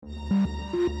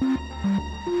Okay,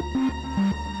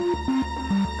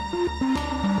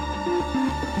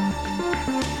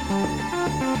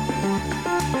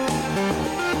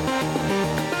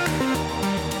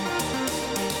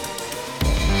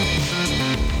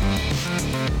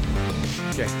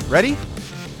 ready?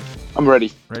 I'm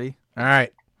ready. Ready? All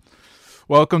right.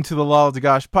 Welcome to the Lal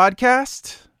Dagash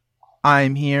podcast.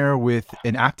 I'm here with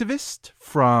an activist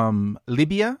from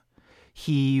Libya.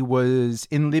 He was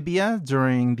in Libya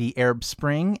during the Arab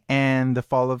Spring and the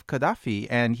fall of Gaddafi,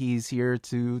 and he's here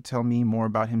to tell me more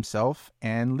about himself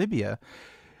and Libya.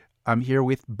 I'm here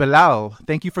with Bilal.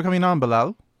 Thank you for coming on,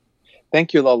 Bilal.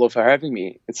 Thank you, Lalo, for having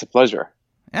me. It's a pleasure.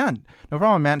 And no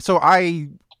problem, man. So I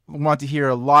want to hear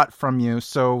a lot from you.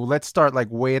 So let's start like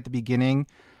way at the beginning.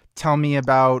 Tell me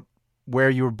about where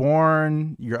you were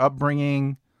born, your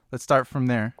upbringing. Let's start from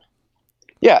there.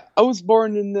 Yeah, I was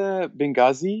born in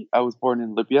Benghazi. I was born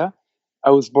in Libya.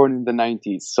 I was born in the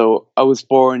 90s. So I was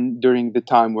born during the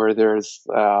time where there's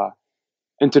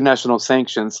international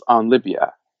sanctions on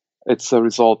Libya. It's a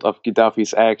result of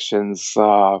Gaddafi's actions.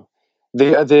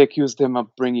 They accused him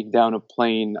of bringing down a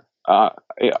plane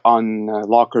on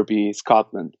Lockerbie,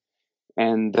 Scotland.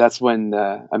 And that's when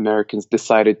Americans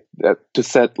decided to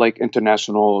set like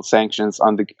international sanctions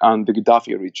on the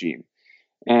Gaddafi regime.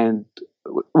 And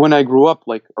when I grew up,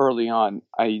 like early on,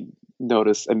 I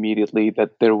noticed immediately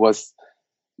that there was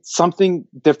something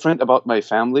different about my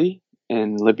family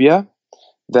in Libya.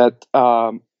 That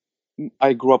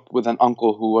I grew up with an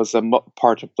uncle who was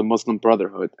part of the Muslim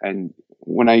Brotherhood, and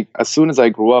as soon as I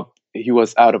grew up, he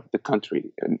was out of the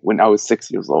country, and when I was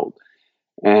 6 years old,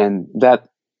 and that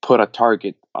put a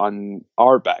target on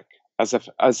our back as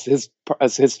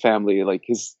his family, like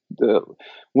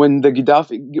when the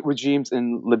Gaddafi regimes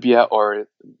in Libya or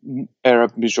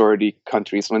Arab majority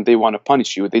countries, when they want to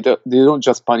punish you, they don't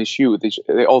just punish you,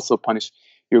 they also punish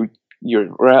your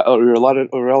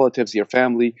relatives, your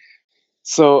family.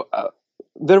 So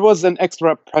there was an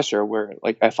extra pressure where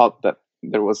like I felt that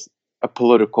there was a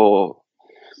political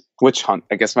witch hunt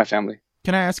against my family.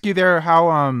 Can I ask you there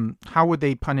how would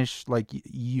they punish like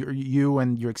you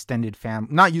and your extended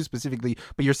family? Not you specifically,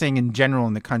 but you're saying in general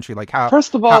in the country. Like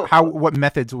first of all, what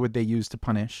methods would they use to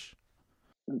punish?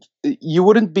 You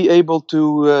wouldn't be able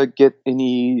to get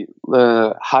any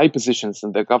high positions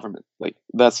in the government. Like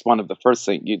that's one of the first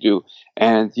things you do,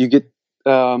 and you get.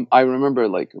 I remember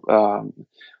like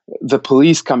the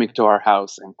police coming to our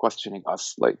house and questioning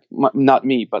us, like not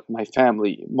me, but my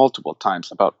family, multiple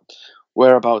times about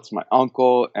whereabouts my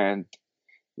uncle, and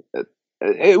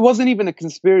it wasn't even a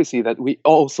conspiracy that we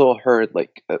also heard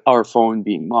like our phone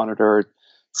being monitored.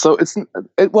 So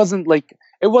it wasn't like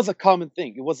it was a common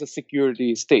thing. It was a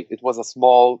security state. It was a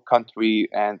small country,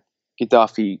 and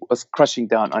Gaddafi was crushing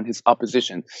down on his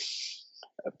opposition,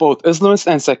 both Islamist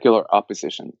and secular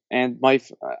opposition. And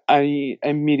I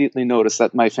immediately noticed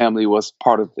that my family was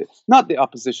part of not the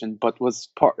opposition, but was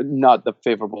not the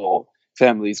favorable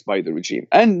families by the regime.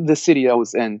 And the city I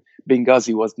was in,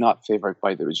 Benghazi, was not favored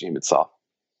by the regime itself.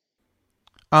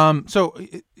 So,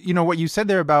 you know, what you said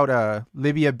there about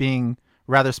Libya being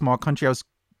a rather small country, I was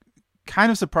kind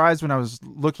of surprised when I was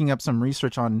looking up some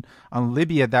research on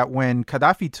Libya that when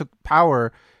Gaddafi took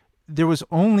power, there was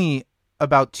only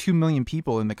about 2 million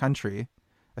people in the country.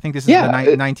 I think this is the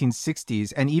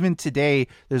 1960s. And even today,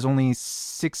 there's only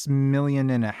 6.5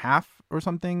 million or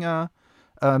something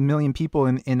million people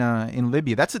in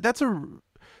Libya. That's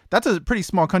a pretty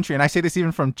small country, and I say this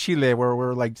even from Chile, where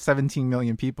we're like 17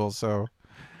 million people. So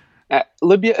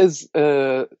Libya is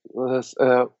I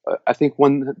think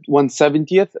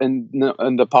 1/70th in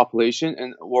the population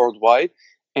and worldwide,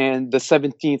 and the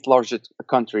 17th largest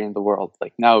country in the world.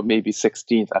 Like now, maybe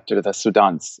 16th after the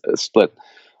Sudan's split.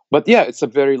 But yeah, it's a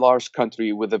very large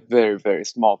country with a very, very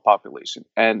small population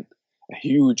and a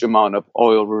huge amount of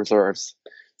oil reserves.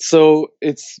 So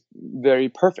it's very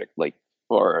perfect, like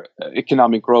for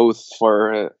economic growth,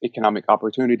 for economic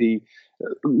opportunity,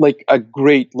 like a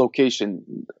great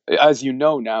location. As you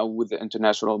know now, with the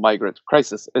international migrant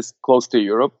crisis, it's close to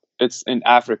Europe. It's in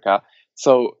Africa,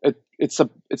 so it's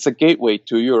a gateway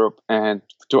to Europe and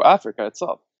to Africa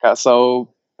itself.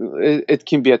 So it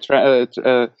can be a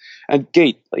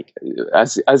gate, like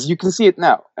as you can see it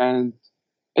now, and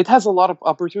it has a lot of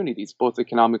opportunities, both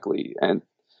economically and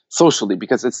socially,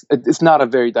 because it's not a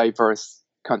very diverse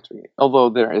country, although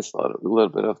there is a little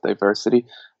bit of diversity.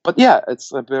 But yeah,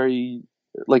 it's a very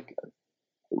like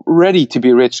ready to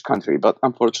be rich country, but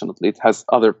unfortunately it has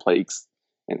other plagues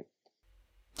in it.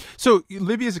 So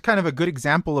Libya is kind of a good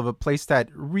example of a place that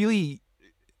really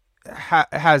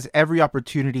has every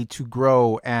opportunity to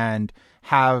grow and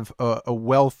have a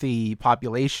wealthy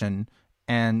population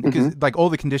And Hmm. because like all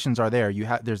the conditions are there,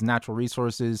 there's natural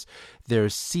resources,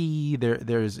 there's sea,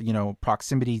 there's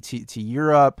proximity to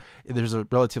Europe, there's a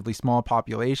relatively small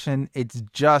population. It's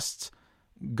just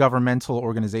governmental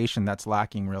organization that's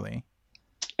lacking, really.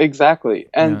 Exactly.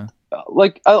 And Yeah.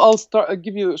 like I'll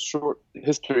give you a short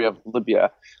history of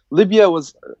Libya. Libya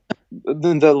was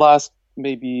in the last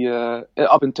maybe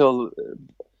up until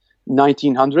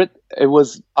 1900, it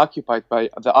was occupied by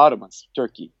the Ottomans,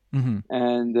 Turkey, Mm-hmm.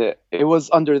 and it was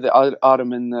under the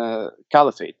Ottoman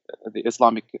Caliphate, the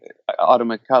Islamic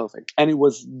Ottoman Caliphate, and it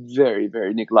was very,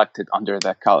 very neglected under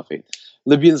that Caliphate.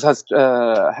 Libyans has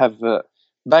have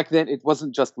back then it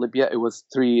wasn't just Libya; it was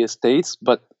three states,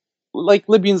 but like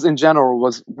Libyans in general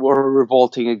were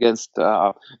revolting against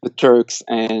the Turks,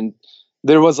 and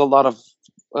there was a lot of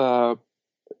uh,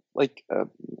 like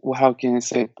how can I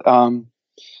say it?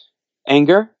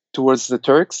 Anger towards the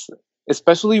Turks,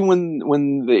 especially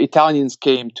when the Italians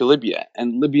came to Libya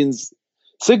and Libyans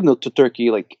signaled to Turkey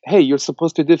like, "Hey, you're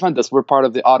supposed to defend us. We're part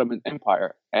of the Ottoman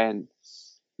Empire." And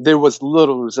there was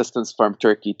little resistance from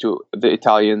Turkey to the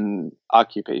Italian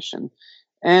occupation.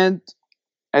 And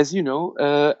as you know,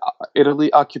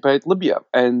 Italy occupied Libya,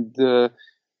 uh,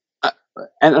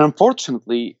 and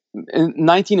unfortunately, in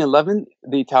 1911,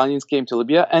 the Italians came to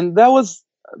Libya, and there was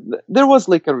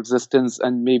like a resistance,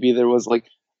 and maybe there was like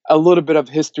a little bit of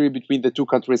history between the two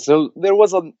countries. So there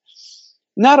was a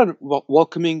not a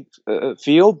welcoming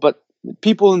feel, but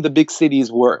people in the big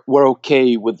cities were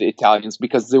okay with the Italians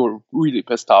because they were really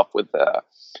pissed off with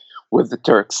the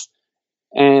Turks.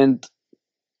 And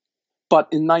but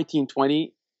in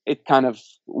 1920, it kind of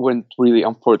went really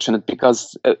unfortunate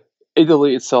because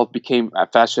Italy itself became a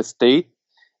fascist state,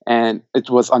 and it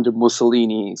was under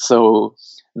Mussolini. So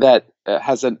that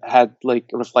hasn't had like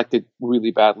reflected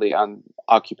really badly on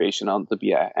occupation on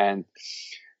Libya, and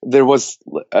there was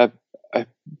a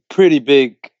pretty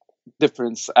big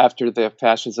difference after the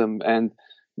fascism, and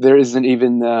there isn't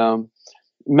even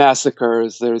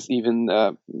massacres. There's even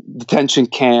detention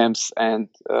camps, and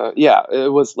yeah,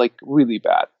 it was like really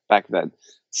bad back then.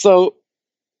 So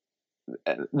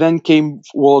then came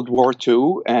World War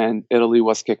II, and Italy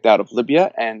was kicked out of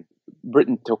Libya, and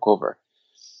Britain took over.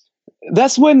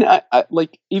 That's when,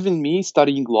 like, even me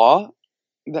studying law,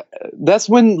 that's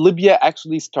when Libya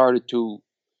actually started to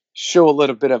show a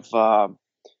little bit of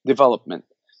development.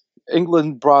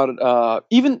 England brought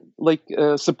even like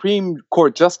Supreme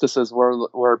Court justices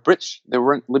were British. They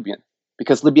weren't Libyan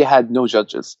because Libya had no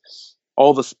judges.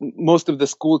 Most of the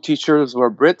school teachers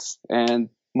were Brits, and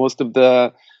most of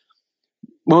the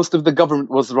government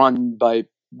was run by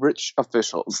British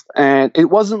officials. And it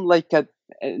wasn't like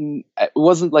it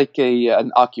wasn't like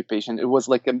an occupation. It was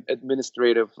like an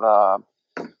administrative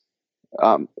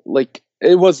like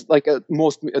it was like a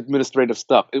most administrative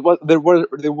stuff. They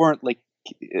weren't like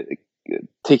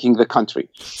taking the country.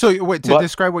 So wait, to But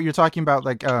describe what you're talking about,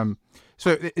 like,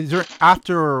 so is there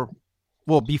after,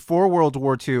 well, before World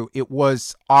War II, it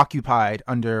was occupied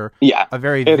under yeah, a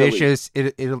very Italy, vicious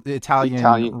Italian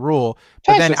Italian rule,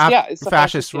 but then fascist. after Yeah, it's a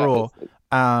fascist fascist. Yeah, rule,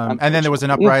 and then there was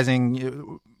an unfortunately, yeah.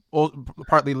 uprising,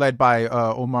 partly led by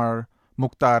Omar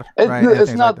Mukhtar, right, and It's things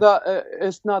like not that. the.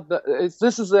 It's not the.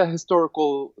 This is a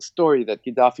historical story that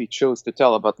Gaddafi chose to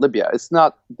tell about Libya. It's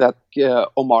not that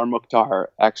Omar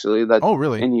Mukhtar actually that Oh,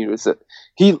 really? any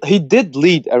he did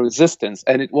lead a resistance,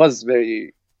 and it was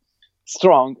very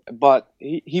strong. But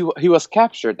he was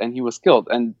captured and he was killed.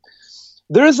 And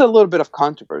there is a little bit of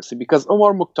controversy because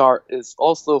Omar Mukhtar is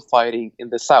also fighting in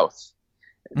the south,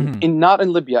 Hmm. in not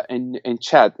in Libya, in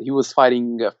Chad. He was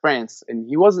fighting France, and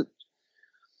he was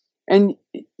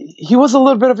a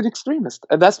little bit of an extremist.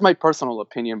 And that's my personal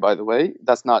opinion, by the way.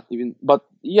 That's not even, but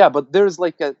yeah, but there's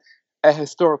like a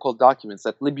historical documents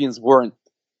that Libyans weren't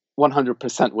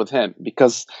 100% with him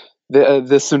because the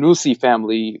Sunusi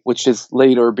family, which is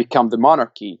later become the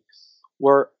monarchy,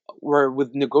 were were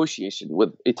with negotiation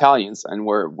with Italians and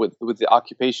were with the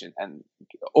occupation. And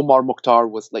Omar Mukhtar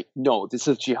was like, no, this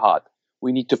is jihad.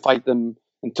 We need to fight them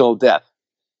until death.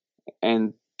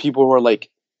 And people were like,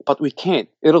 but we can't.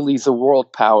 Italy's a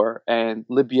world power, and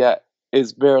Libya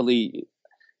is barely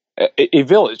a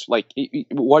village. Like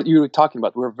what you're talking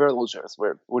about, we're villagers.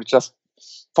 We're just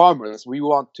farmers. We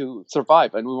want to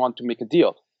survive, and we want to make a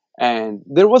deal. And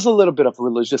there was a little bit of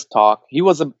religious talk. He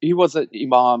was an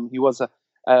imam. He was a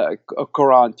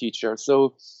Quran teacher.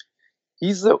 So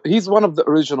he's one of the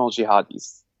original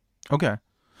jihadis. Okay.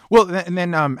 Well, and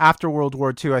then after World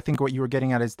War II, I think what you were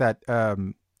getting at is that Yeah,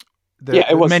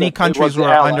 many it was countries the were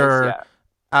Allies. under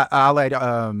Yeah. Allied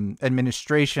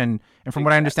administration, and from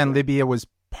what I understand, Exactly. Libya was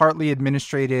partly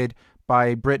administrated by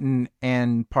Britain and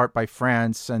part by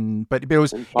France, and but in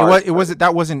part, it wasn't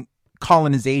that wasn't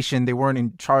colonization. They weren't in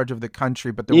charge of the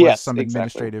country, but there was yes, some exactly.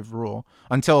 administrative rule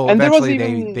until And there was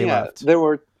eventually even, they yeah, left. they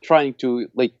were trying to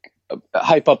like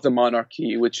hype up the monarchy,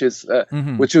 Hmm.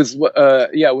 which was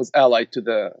yeah, was allied to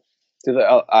the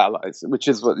allies, which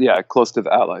is what, yeah, close to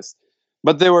the allies.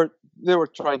 But they were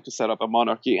trying to set up a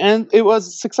monarchy, and it was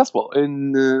successful. In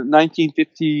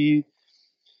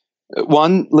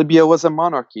 1951, Libya was a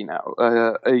monarchy now,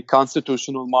 a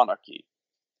constitutional monarchy.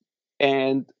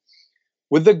 And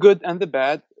with the good and the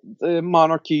bad, the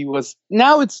monarchy was,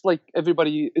 now it's like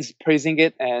everybody is praising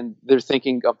it and they're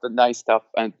thinking of the nice stuff,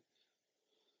 and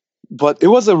but it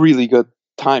was a really good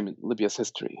time in Libya's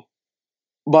history.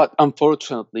 But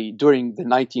unfortunately, during the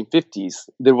 1950s,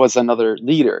 there was another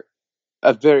leader,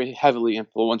 a very heavily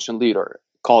influential leader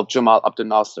called Jamal Abdel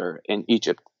Nasser in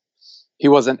Egypt. He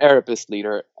was an Arabist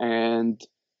leader, and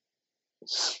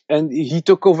he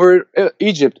took over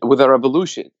Egypt with a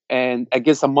revolution and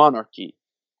against a monarchy.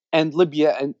 And Libya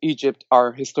and Egypt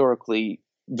are historically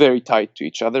very tied to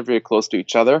each other, very close to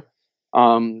each other.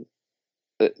 Um,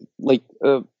 uh, like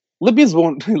Libyans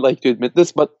won't like to admit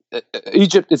this, but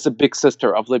Egypt is a big sister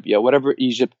of Libya. Whatever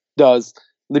Egypt does,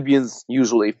 Libyans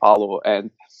usually follow,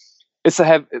 and it's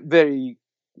very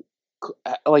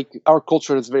like our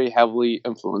culture is very heavily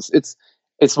influenced.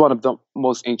 It's one of the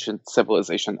most ancient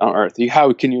civilization on earth.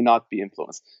 How can you not be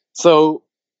influenced? So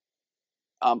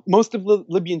most of the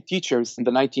Libyan teachers in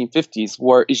the 1950s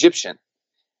were Egyptian,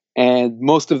 and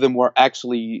most of them were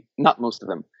actually not most of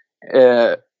them.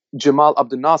 Uh, Jamal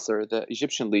Abdel Nasser, the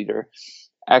Egyptian leader,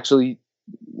 actually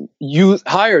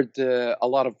hired a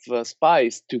lot of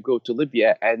spies to go to Libya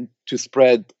and to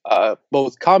spread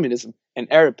both communism and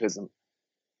Arabism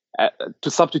to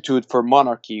substitute for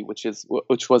monarchy, which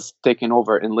was taken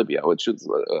over in Libya, which was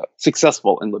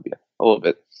successful in Libya a little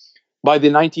bit. By the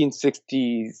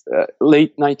 1960s,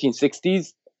 late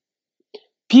 1960s,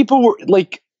 people were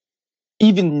like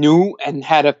even knew and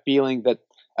had a feeling that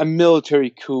a military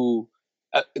coup,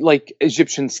 like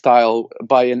Egyptian style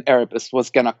by an Arabist, was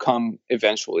gonna come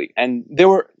eventually, and they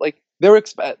were like they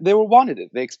were wanted it,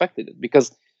 they expected it because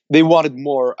they wanted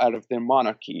more out of their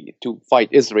monarchy to fight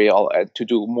Israel and to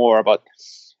do more about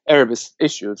Arabist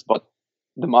issues, but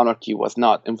the monarchy was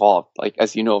not involved. Like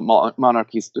as you know,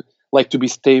 monarchies like to be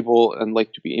stable and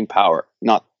like to be in power,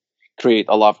 not create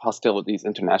a lot of hostilities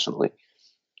internationally.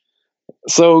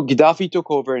 So Gaddafi took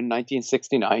over in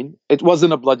 1969. It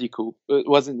wasn't a bloody coup. It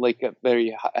wasn't like a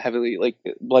very heavily like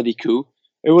bloody coup.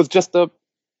 It was just a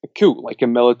coup, like a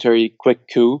military quick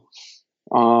coup.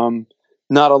 Um,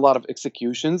 Not a lot of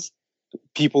executions.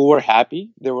 People were happy.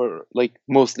 There were like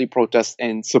mostly protests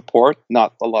and support, not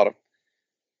a lot of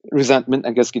resentment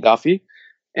against Gaddafi.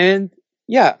 And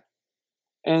yeah,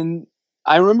 and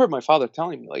I remember my father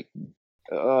telling me like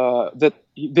that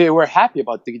they were happy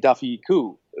about the Gaddafi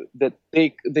coup, that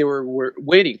were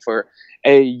waiting for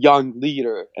a young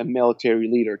leader, a military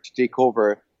leader, to take over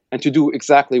and to do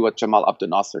exactly what Jamal Abdel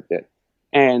Nasser did.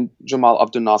 And Jamal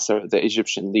Abdel Nasser, the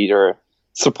Egyptian leader,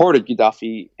 supported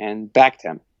Gaddafi and backed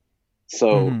him. So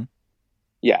Hmm.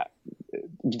 yeah,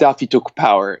 Gaddafi took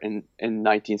power in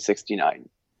 1969.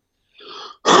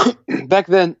 Back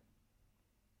then,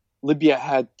 Libya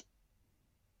had,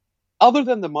 other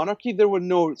than the monarchy, there were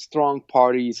no strong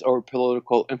parties or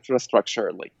political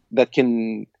infrastructure like that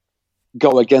can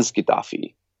go against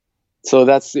Gaddafi. So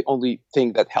that's the only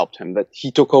thing that helped him. That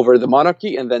he took over the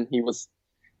monarchy, and then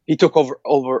he took over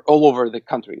all over the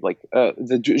country, like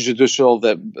the judicial,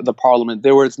 the parliament.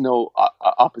 There was no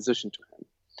opposition to him.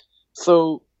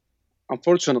 So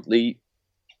unfortunately,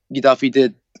 Gaddafi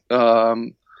did.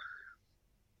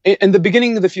 In the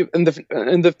beginning of in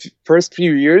the first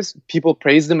few years, people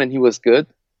praised him and he was good.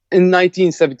 In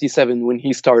 1977, when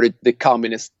he started the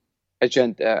communist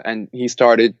agenda and he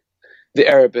started the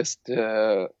Arabist,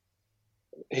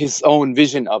 his own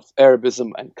vision of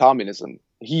Arabism and communism,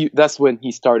 that's when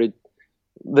he started.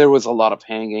 There was a lot of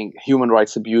hanging, human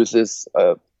rights abuses,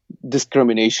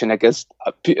 discrimination against.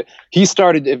 He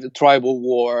started a tribal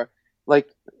war. Like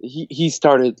he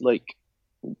started like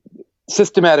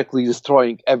systematically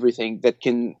destroying everything that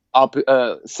can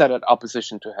set an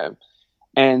opposition to him.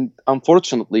 And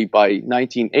unfortunately, by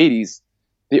 1980s,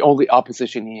 the only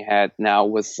opposition he had now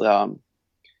was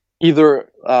either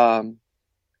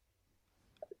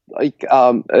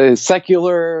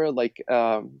secular,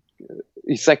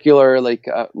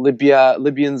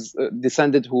 Libyans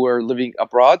descended who were living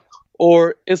abroad,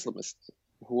 or Islamists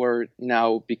who are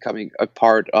now becoming a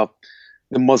part of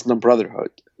the Muslim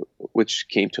Brotherhood, which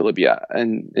came to Libya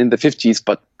and in the 50s,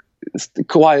 but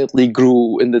quietly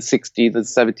grew in the 60s and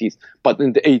 70s. But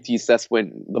in the 80s, that's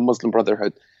when the Muslim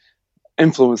Brotherhood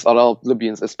influenced a lot of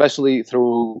Libyans, especially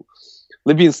through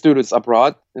Libyan students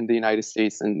abroad in the United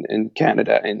States and in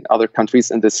Canada and other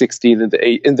countries in the 60s and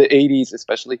in the 80s,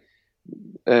 especially.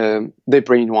 They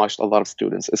brainwashed a lot of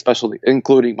students, especially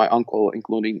including my uncle,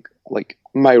 including like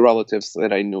my relatives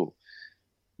that I knew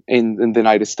in the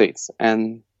United States.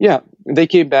 And yeah, they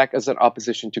came back as an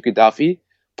opposition to Gaddafi.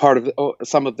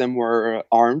 Some of them were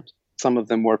armed, some of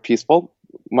them were peaceful.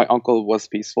 My uncle was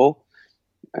peaceful,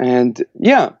 and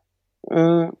yeah,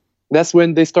 that's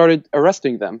when they started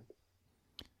arresting them.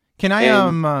 Can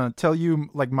I tell you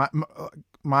like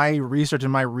my research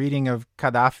and my reading of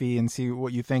Gaddafi and see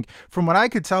what you think? From what I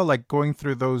could tell, like going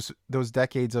through those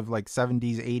decades of like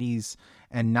 70s, 80s,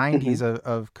 and 90s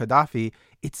of Gaddafi,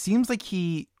 it seems like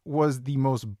he was the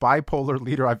most bipolar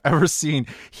leader I've ever seen.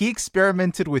 He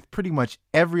experimented with pretty much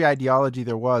every ideology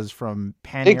there was, from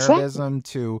pan-Arabism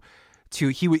Exactly.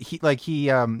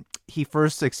 to he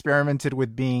first experimented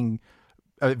with being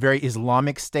a very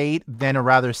Islamic state, then a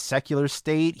rather secular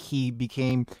state. He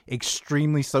became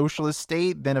extremely socialist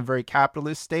state, then a very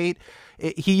capitalist state.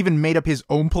 He even made up his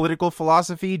own political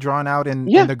philosophy drawn out in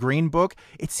Yeah, the Green Book.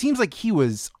 It seems like he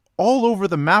was all over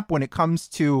the map when it comes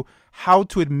to how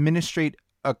to administrate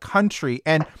a country.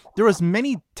 And there was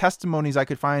many testimonies I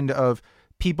could find of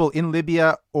people in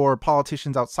Libya or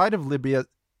politicians outside of Libya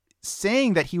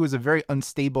saying that he was a very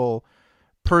unstable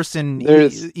person,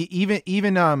 there's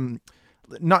even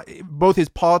not both his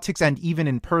politics and even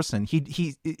in person.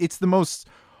 He it's the most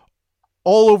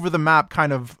all over the map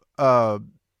kind of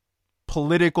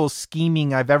political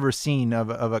scheming I've ever seen of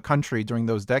a country during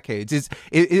those decades.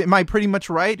 Am I pretty much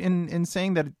right in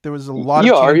saying that there was a lot of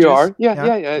you changes? are, yeah, Yeah.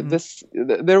 yeah, yeah.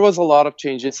 Mm-hmm. There was a lot of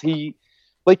changes. We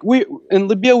in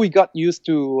Libya, we got used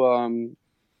to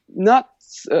not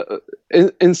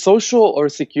in social or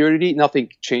security, nothing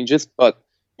changes, but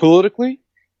politically,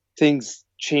 things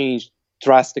change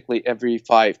drastically every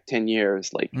 5-10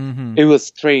 years. Like Mm-hmm. it was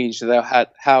strange that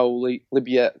how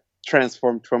Libya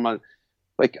transformed from a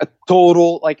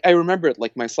total, like I remember it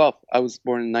like myself. I was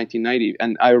born in 1990,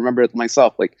 and I remember it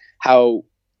myself, like how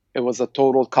it was a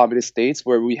total communist states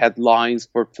where we had lines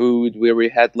for food, where we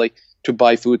had like to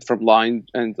buy food from line,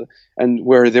 and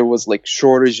where there was like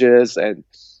shortages. And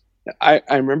I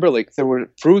remember like there were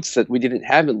fruits that we didn't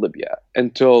have in Libya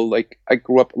until like I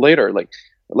grew up later.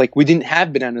 Like we didn't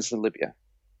have bananas in Libya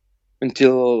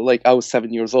until like I was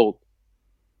 7 years old,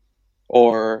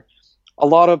 or a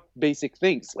lot of basic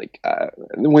things like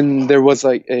when there was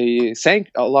like a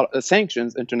lot of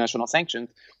sanctions, international sanctions,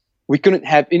 we couldn't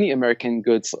have any American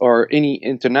goods or any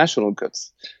international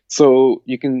goods. So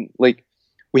you can like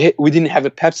we didn't have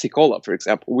a Pepsi Cola, for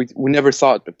example. We never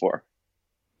saw it before.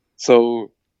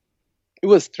 So it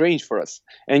was strange for us.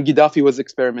 And Gaddafi was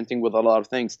experimenting with a lot of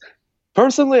things.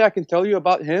 Personally, I can tell you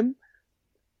about him.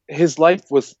 His life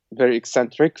was very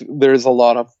eccentric. There's a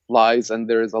lot of lies and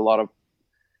there is a lot of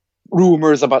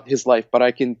rumors about his life, but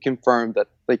I can confirm that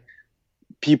like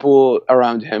people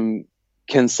around him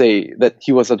can say that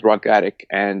he was a drug addict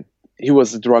and he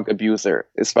was a drug abuser,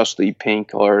 especially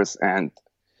painkillers, and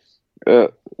uh,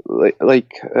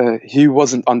 he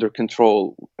wasn't under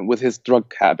control with his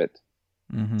drug habit.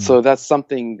 Mm-hmm. So that's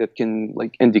something that can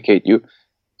like indicate you.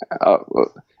 Uh,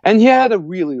 and he had a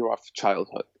really rough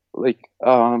childhood. Like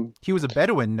He was a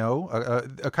Bedouin, no,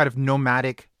 a kind of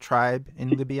nomadic tribe in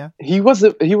Libya. he was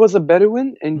a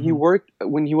Bedouin, and he Mm-hmm. worked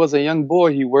when he was a young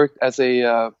boy. He worked as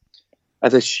a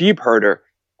sheep herder,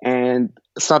 and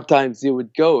sometimes he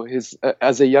would go his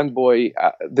as a young boy.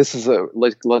 This is a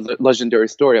legendary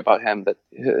story about him that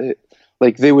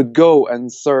like they would go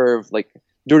and serve like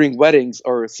during weddings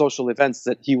or social events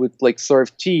that he would like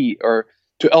serve tea or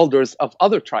to elders of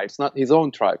other tribes, not his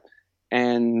own tribe,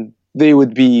 and they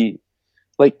would be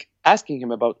like asking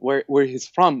him about where he's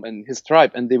from and his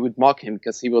tribe, and they would mock him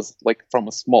because he was like from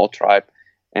a small tribe,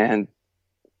 and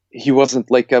he wasn't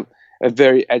like a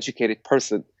very educated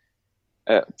person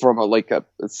from a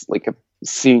it's like a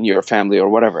senior family or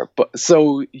whatever. But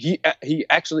so he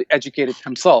actually educated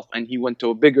himself, and he went to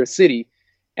a bigger city,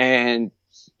 and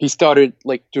he started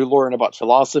like to learn about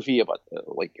philosophy, about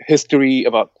like history,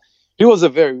 about. He was a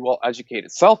very well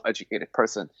educated, self educated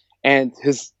person, and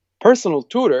his personal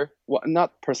tutor, well, not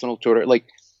personal tutor, like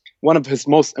one of his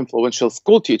most influential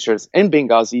school teachers in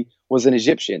Benghazi was an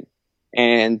Egyptian,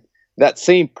 and that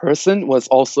same person was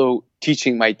also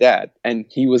teaching my dad, and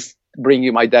he was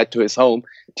bringing my dad to his home,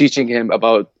 teaching him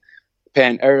about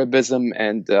Pan Arabism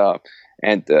and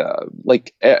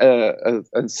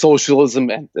socialism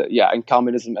and and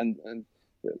communism and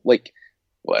like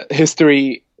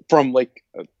history from like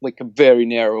a very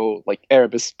narrow like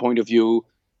Arabist point of view.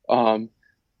 Um,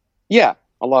 yeah,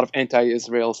 a lot of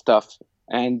anti-Israel stuff,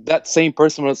 and that same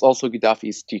person was also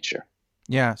Gaddafi's teacher.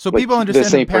 Yeah, so Like people the understand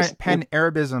same pan person. Yeah.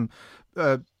 Arabism.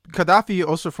 Gaddafi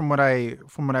also, from what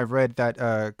I've read, that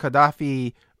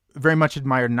Gaddafi very much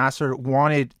admired Nasser,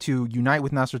 wanted to unite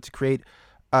with Nasser to create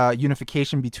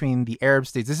unification between the Arab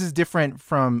states. This is different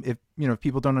from, if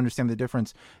people don't understand the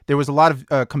difference. There was a lot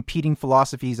of competing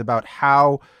philosophies about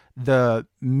how the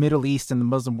Middle East and the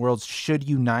Muslim worlds should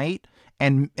unite,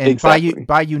 and Exactly.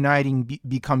 by uniting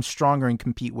become stronger and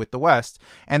compete with the West.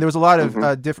 And there was a lot of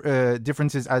Hmm.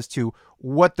 differences as to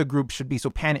what the group should be. So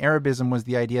Pan Arabism was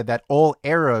the idea that all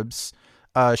Arabs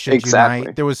should unite.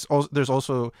 Exactly. There's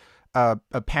also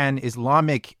a Pan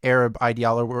Islamic Arab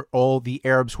ideology where all the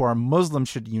Arabs who are Muslim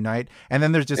should unite, and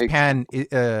then there's just Exactly.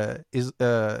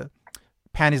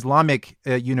 Pan Islamic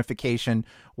unification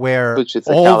where Which is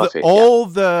a caliphate. Yeah. all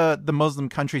the Muslim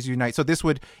countries unite. So this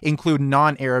would include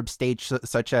non-Arab states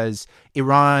such as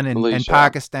Iran and Malaysia.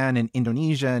 Pakistan and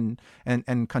Indonesia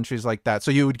and countries like that. So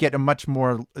you would get a much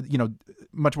more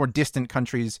distant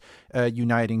countries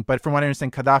uniting. But from what I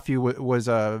understand, Gaddafi was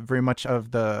very much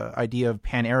of the idea of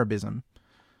Pan Arabism.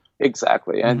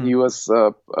 Exactly, and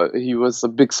Mm-hmm. he was a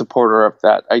big supporter of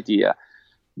that idea.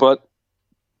 But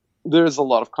there's a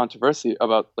lot of controversy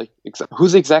about like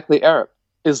who's exactly Arab.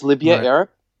 Is Libya Right. Arab?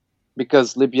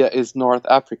 Because Libya is North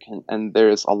African, and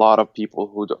there's a lot of people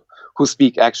who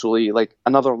speak actually like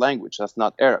another language that's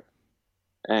not Arab,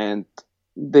 and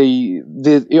the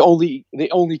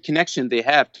only connection they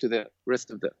have to the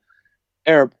rest of the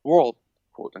Arab world,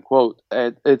 quote unquote,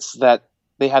 it's that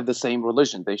they have the same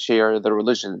religion. They share the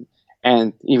religion,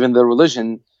 and even the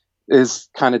religion is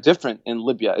kind of different in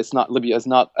Libya. Libya is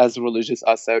not as religious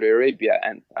as Saudi Arabia,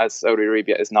 and as Saudi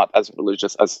Arabia is not as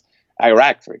religious as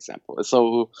Iraq, for example.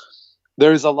 So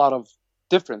there's a lot of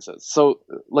differences. So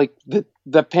like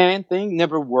the Pan thing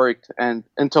never worked, and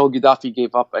until Gaddafi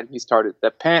gave up and he started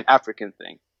the Pan African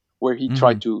thing, where he Mm-hmm.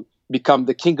 tried to become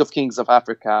the king of kings of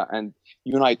Africa and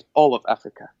unite all of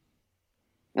Africa.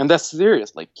 And that's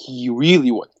serious. Like he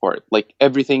really went for it. Like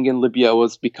everything in Libya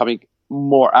was becoming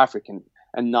more African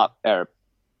and not Arab.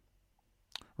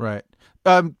 Right.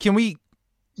 Can we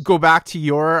go back to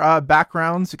your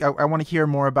backgrounds? I want to hear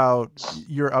more about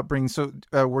your upbringing. So,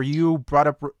 were you brought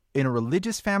up in a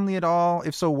religious family at all?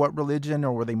 If so, what religion,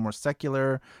 or were they more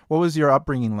secular? What was your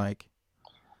upbringing like?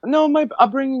 No, my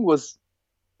upbringing was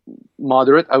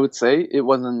moderate. I would say it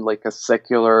wasn't like a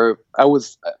secular.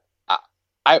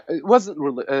 It wasn't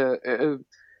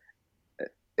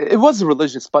it was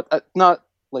religious, but not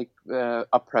like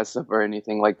oppressive or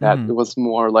anything like that. Mm-hmm. It was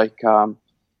more like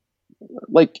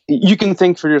you can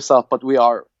think for yourself, but we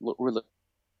are really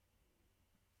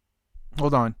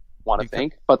Hold on. want to You ca-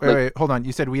 think, but wait, hold on.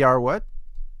 You said we are what?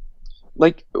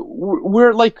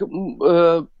 we're like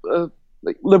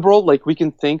liberal, like we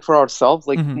can think for ourselves.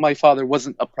 Like Mm-hmm. my father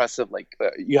wasn't oppressive, like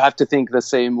you have to think the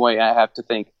same way I have to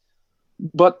think,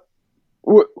 but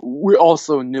we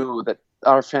also knew that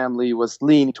our family was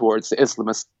leaning towards the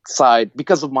Islamist side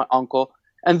because of my uncle.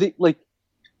 And like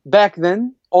back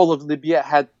then all of Libya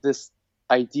had this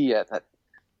idea that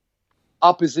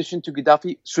opposition to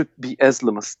Gaddafi should be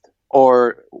Islamist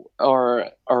or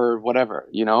whatever,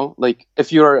 like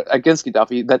if you're against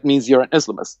Gaddafi, that means you're an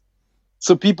Islamist.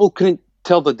 So people couldn't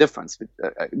tell the difference with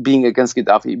being against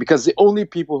Gaddafi, because the only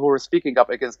people who were speaking up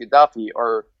against Gaddafi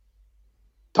or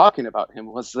talking about him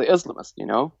was the Islamist.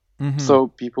 Mm-hmm. So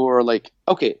people were like,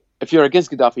 okay, if you're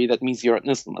against Gaddafi, that means you're an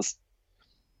Islamist.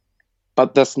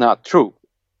 But that's not true.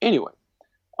 Anyway,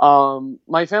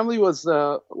 my family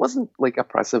wasn't like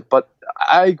oppressive, but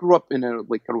I grew up in a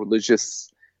religious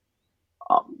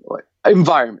like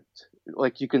environment,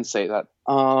 like you can say that.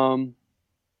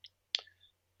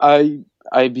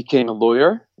 I became a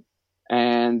lawyer,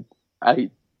 and I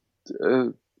uh,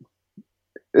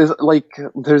 is like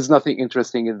there's nothing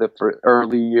interesting in the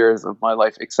early years of my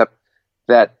life except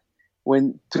that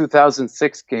when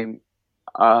 2006 came,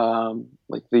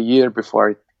 like the year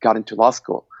before I got into law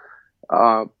school,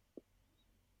 uh,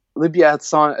 Libya had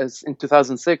saw as in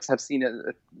 2006 have seen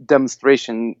a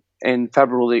demonstration in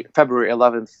February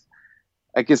 11th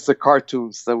against the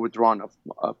cartoons that were drawn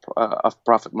of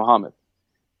Prophet Muhammad,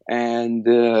 and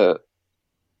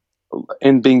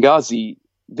in Benghazi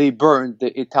they burned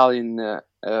the Italian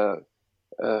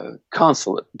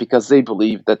consulate because they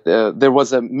believed that there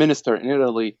was a minister in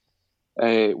Italy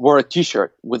wore a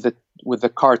T-shirt with the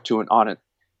cartoon on it,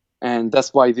 and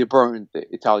that's why they burned the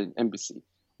Italian embassy.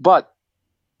 But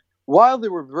while they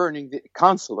were burning the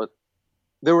consulate,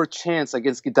 there were chants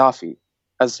against Gaddafi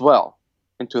as well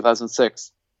in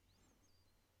 2006.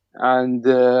 And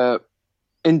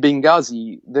in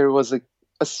Benghazi, there was a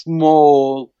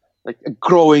small, like a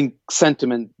growing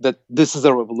sentiment that this is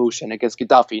a revolution against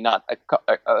Gaddafi, not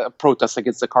a protest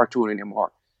against the cartoon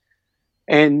anymore.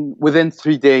 And within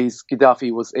 3 days,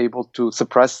 Gaddafi was able to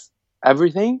suppress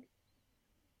everything,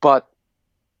 but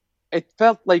it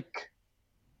felt like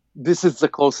this is the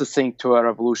closest thing to a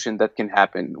revolution that can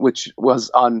happen, which was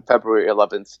on February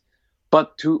 11th.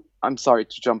 But I'm sorry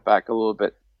to jump back a little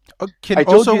bit. Can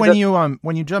also when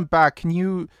you jump back, can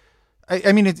you?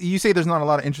 I mean, you say there's not a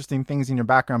lot of interesting things in your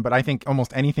background, but I think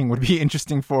almost anything would be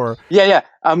interesting for. Yeah.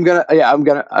 I'm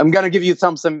gonna give you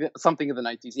something in the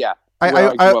 90s. Yeah.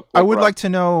 I would like to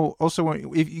know also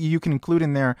if you can include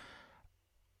in there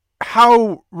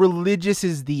how religious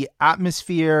is the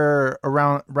atmosphere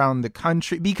around the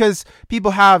country, because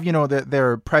people have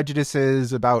their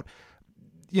prejudices about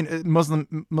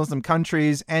Muslim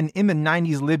countries, and in the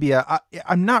 90s Libya,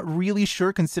 I'm not really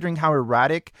sure, considering how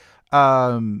erratic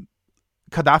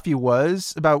Gaddafi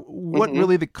was, about what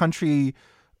really the country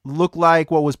looked like,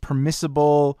 what was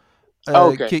permissible.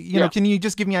 Can you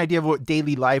just give me an idea of what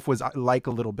daily life was like a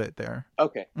little bit there?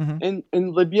 Okay. In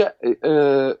Libya,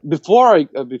 before I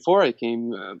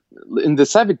came in the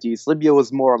 70s, Libya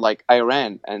was more like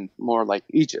Iran and more like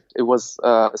Egypt. It was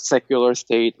a secular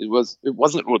state. It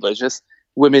wasn't religious.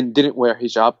 Women didn't wear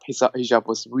hijab. Hijab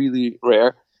was really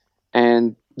rare,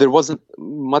 and there wasn't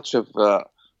much of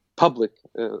public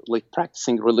like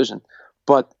practicing religion.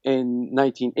 But in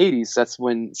 1980s, that's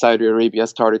when Saudi Arabia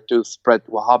started to spread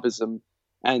Wahhabism,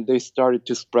 and they started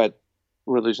to spread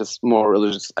more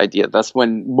religious idea. That's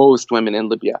when most women in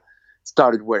Libya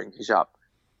started wearing hijab.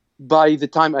 By the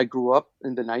time I grew up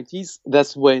in the 90s,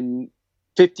 that's when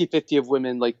 50-50 of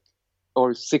women,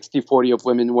 or 60-40 of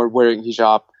women were wearing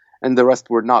hijab, and the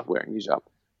rest were not wearing hijab.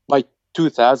 By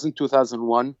 2000,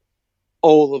 2001,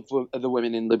 all of the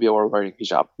women in Libya were wearing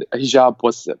hijab. Hijab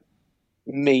was the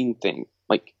main thing.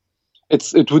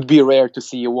 It would be rare to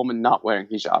see a woman not wearing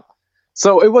hijab.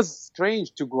 So it was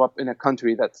strange to grow up in a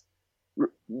country that's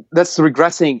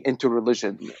regressing into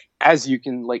religion as you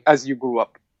grew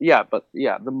up. Yeah, but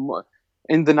yeah,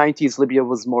 in the 90s Libya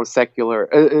was more secular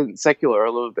a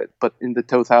little bit, but in the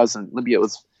 2000s Libya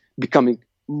was becoming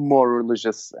more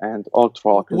religious and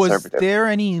ultra conservative. Was there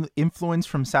any influence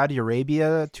from Saudi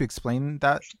Arabia to explain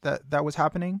that was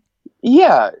happening?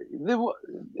 Yeah, the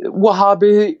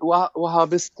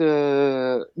Wahhabist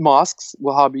mosques,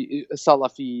 Wahhabi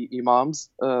Salafi imams,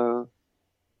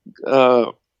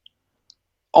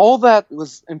 all that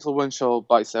was influential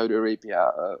by Saudi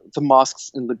Arabia. The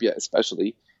mosques in Libya,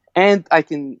 especially, and I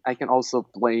can also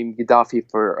blame Gaddafi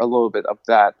for a little bit of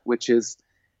that, which is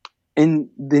in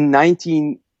the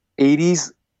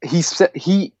 1980s.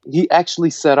 He actually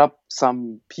set up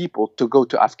some people to go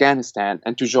to Afghanistan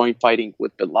and to join fighting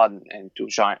with Bin Laden and to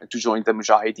join the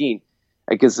Mujahideen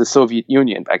against the Soviet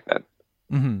Union back then.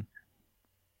 Mm-hmm.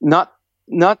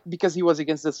 Not because he was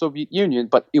against the Soviet Union,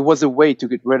 but it was a way to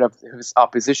get rid of his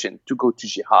opposition, to go to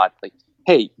jihad. Like,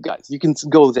 hey guys, you can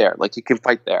go there, you can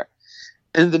fight there.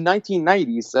 In the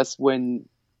 1990s, that's when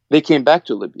they came back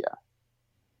to Libya.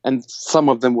 And a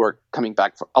lot of them were coming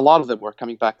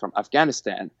back from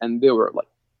Afghanistan, and they were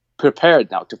prepared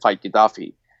now to fight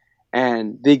Gaddafi.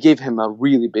 And they gave him a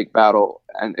really big battle,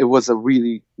 and it was a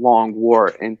really long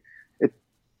war. And it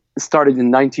started in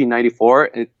 1994,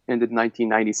 it ended in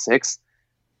 1996.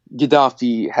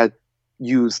 Gaddafi had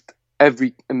used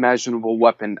every imaginable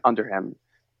weapon under him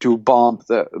to bomb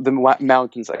the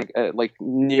mountains like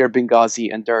near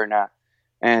Benghazi and Derna,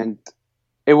 and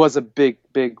it was a big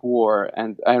war.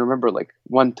 And I remember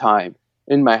one time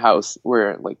in my house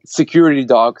where security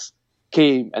dogs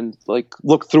came and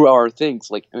looked through our things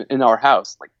in our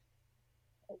house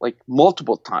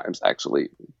multiple times actually,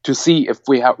 to see if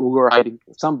we were hiding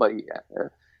somebody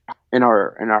in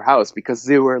our house, because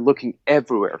they were looking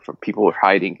everywhere for people who were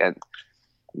hiding, and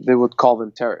they would call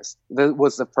them terrorists. That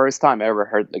was the first time I ever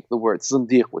heard the word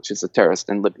Zindiq, which is a terrorist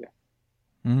in Libya.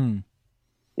 Mm.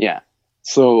 Yeah.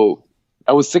 So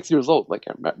I was 6 years old back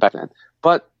then.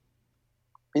 But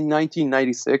in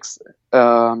 1996,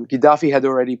 Gaddafi had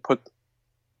already put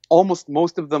almost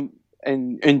most of them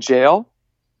in jail.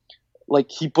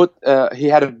 He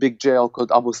had a big jail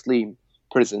called Abu Slim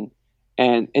prison,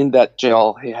 and in that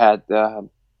jail he had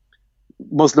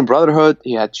Muslim Brotherhood,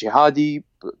 he had jihadi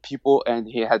people, and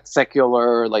he had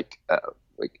secular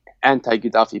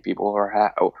anti-Gaddafi people,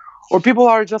 or people who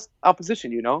are just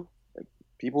opposition.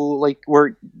 People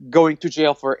were going to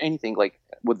jail for anything,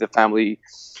 with the family.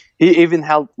 He even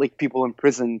held people in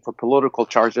prison for political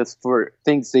charges for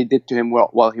things they did to him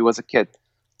while he was a kid.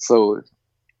 So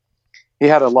he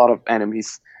had a lot of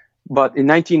enemies. But in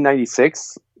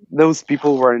 1996, those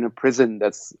people were in a prison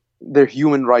that's their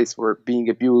human rights were being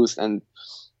abused, and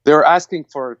they were asking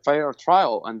for a fair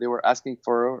trial, and they were asking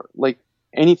for like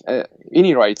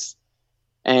any rights.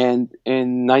 And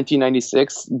in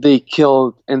 1996, they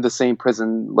killed in the same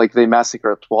prison, like they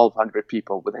massacred 1,200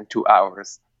 people within 2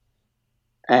 hours.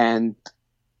 And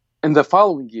in the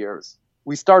following years,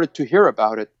 we started to hear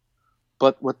about it.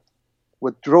 But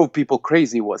what drove people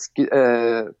crazy was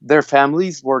their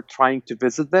families were trying to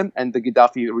visit them, and the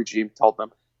Gaddafi regime told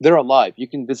them they're alive. You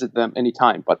can visit them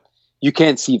anytime, but you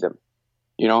can't see them.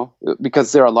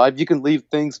 Because they're alive. You can leave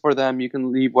things for them. You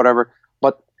can leave whatever,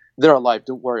 but they're alive.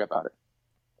 Don't worry about it.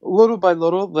 Little by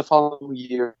little, the following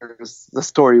years, the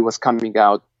story was coming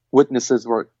out. Witnesses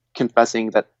were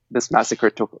confessing that this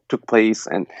massacre took place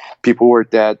and people were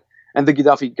dead. And the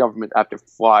Gaddafi government, after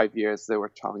 5 years, they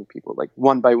were telling people, like,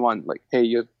 one by one, like, hey,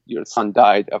 your son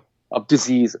died of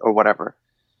disease or whatever.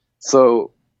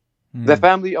 So the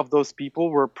family of those people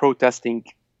were protesting,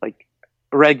 like,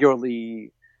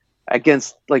 regularly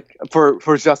against, like,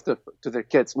 for justice to their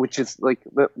kids, which is, like,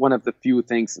 one of the few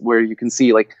things where you can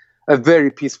see, like, a very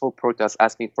peaceful protest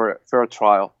asking for a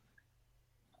trial.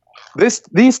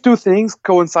 These two things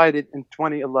coincided in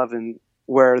 2011,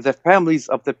 where the families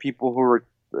of the people who were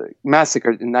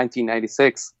massacred in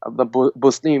 1996 of the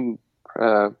Buslim,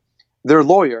 their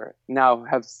lawyer now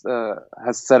has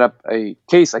set up a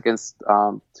case against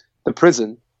the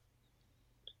prison,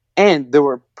 and there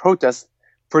were protests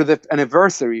for the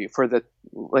anniversary for the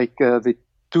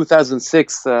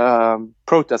 2006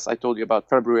 protests I told you about,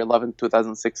 February 11,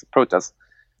 2006 protests.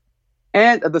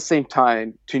 And at the same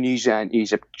time, Tunisia and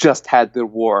Egypt just had their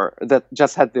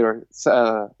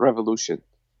revolution,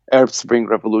 Arab Spring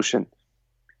Revolution.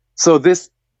 So these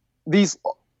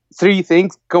three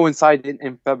things coincided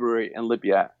in February in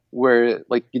Libya, where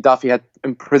like Gaddafi had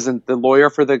imprisoned the lawyer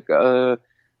for the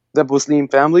Muslim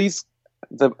families.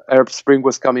 The Arab Spring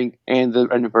was coming, and the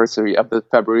anniversary of the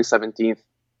February 17th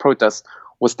protest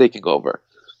was taking over.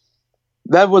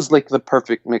 That was like the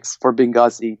perfect mix for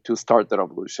Benghazi to start the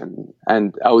revolution.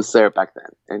 And I was there back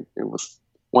then. And it was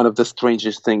one of the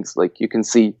strangest things, like you can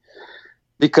see,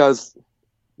 because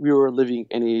we were living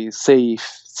in a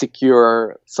safe,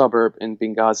 secure suburb in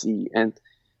Benghazi. And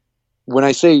when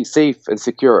I say safe and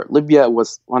secure, Libya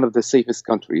was one of the safest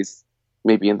countries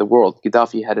maybe in the world.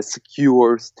 Gaddafi had a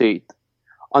secure state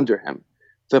under him.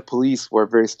 The police were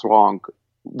very strong.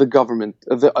 The government,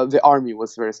 the army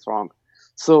was very strong.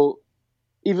 So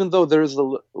even though there is a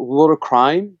lot of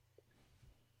crime,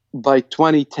 by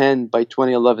 2010, by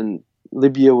 2011,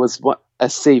 Libya was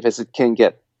as safe as it can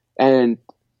get. And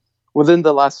within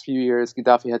the last few years,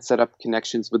 Gaddafi had set up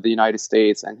connections with the United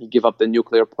States, and he gave up the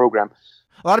nuclear program.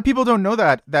 A lot of people don't know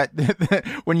that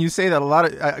when you say that, a lot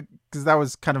of, because that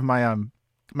was kind of my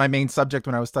my main subject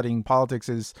when I was studying politics,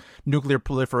 is nuclear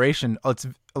proliferation. A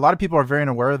lot of people are very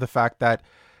unaware of the fact that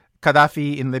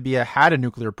Gaddafi in Libya had a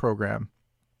nuclear program,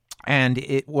 and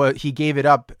he gave it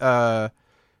up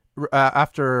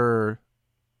after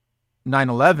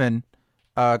 9/11,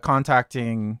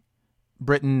 contacting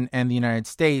Britain and the United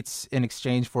States in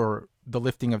exchange for the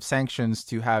lifting of sanctions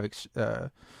to have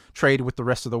trade with the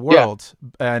rest of the world.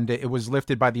 Yeah. And it was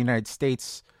lifted by the United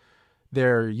States,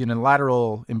 their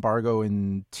unilateral embargo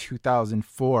in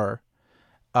 2004.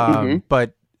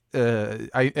 But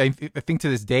I think to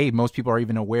this day, most people are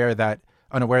even unaware that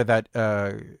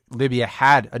Libya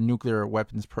had a nuclear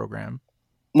weapons program.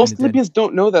 Most Libyans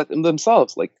don't know that in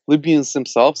themselves. Like, Libyans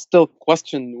themselves still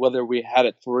question whether we had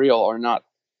it for real or not.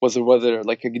 Whether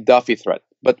like a Gaddafi threat,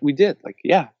 but we did. Like,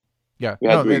 yeah. We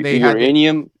had they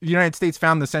uranium. The United States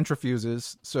found the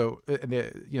centrifuges,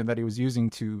 that he was using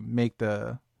to make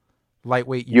the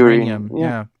lightweight uranium.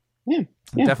 Yeah.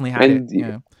 Definitely had it.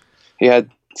 Yeah. He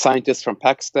had scientists from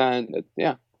Pakistan.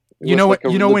 Yeah. When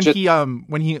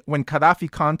Gaddafi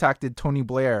contacted Tony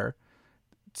Blair,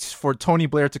 for Tony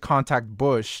Blair to contact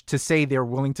Bush to say they're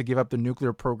willing to give up the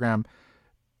nuclear program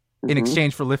in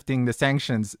exchange for lifting the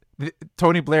sanctions,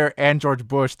 Tony Blair and George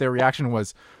Bush, their reaction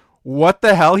was, what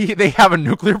the hell? They have a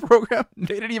nuclear program?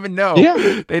 They didn't even know. Yeah.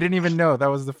 They didn't even know. That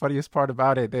was the funniest part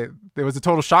about it. It was a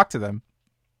total shock to them.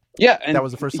 Yeah. And that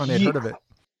was the first time they'd heard of it.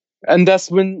 And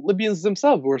that's when Libyans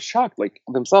themselves were shocked, like,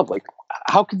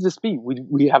 how could this be?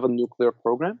 We have a nuclear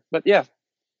program? But yeah,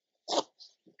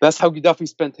 that's how Gaddafi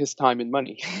spent his time and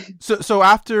money. So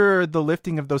after the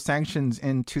lifting of those sanctions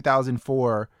in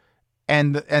 2004,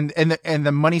 and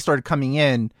the money started coming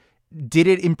in, did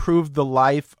it improve the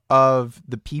life of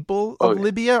the people of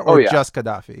Libya, or just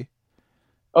Gaddafi?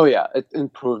 Oh yeah, it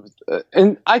improved,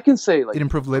 and I can say, like, it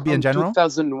improved Libya in general.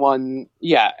 2001,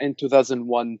 in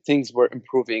 2001 things were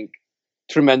improving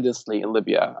tremendously in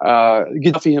Libya.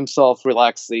 Gaddafi himself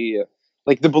relaxed the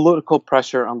political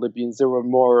pressure on Libyans. There were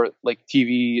more like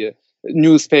TV,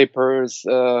 newspapers,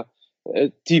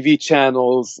 TV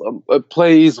channels,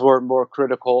 plays were more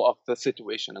critical of the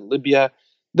situation in Libya.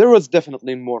 There was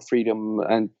definitely more freedom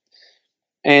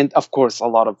and of course a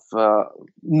lot of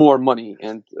more money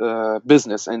and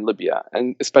business in Libya,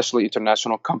 and especially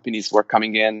international companies were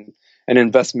coming in and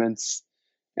investments,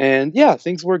 and yeah,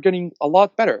 things were getting a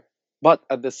lot better. But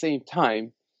at the same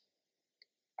time,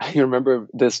 I remember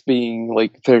this being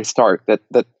like very stark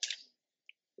that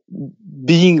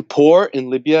being poor in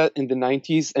Libya in the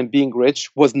 90s and being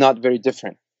rich was not very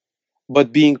different.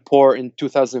 But being poor in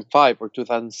 2005 or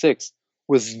 2006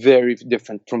 was very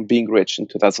different from being rich in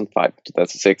 2005,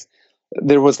 2006.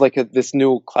 There was like this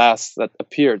new class that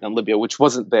appeared in Libya, which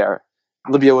wasn't there.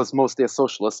 Libya was mostly a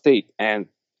socialist state, and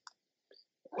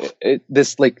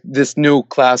this new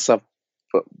class of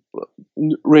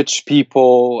rich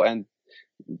people and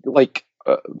like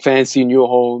fancy new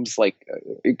homes, like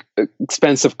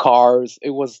expensive cars. It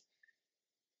was,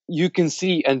 you can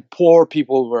see, and poor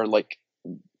people were like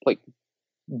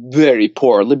very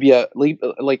poor. Libya,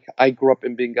 like I grew up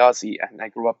in Benghazi, and I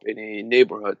grew up in a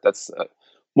neighborhood that's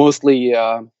mostly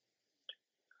an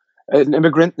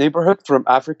immigrant neighborhood from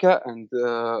Africa, and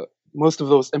most of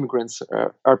those immigrants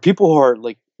are people who are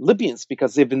like Libyans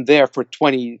because they've been there for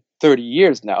 20, 30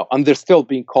 years now, and they're still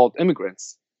being called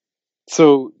immigrants.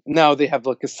 So now they have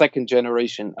like a second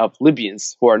generation of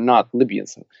Libyans who are not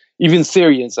Libyans, even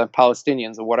Syrians and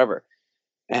Palestinians or whatever.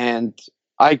 And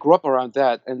I grew up around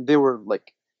that, and they were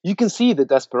like, you can see the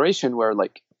desperation where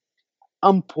like,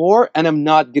 I'm poor and I'm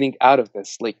not getting out of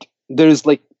this. Like, there's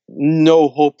like no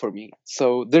hope for me.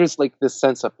 So there's like this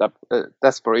sense of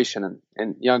desperation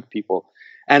in young people.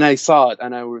 And I saw it,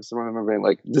 and I was remembering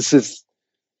like, this is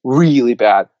really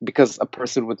bad, because a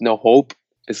person with no hope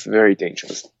is very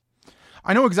dangerous.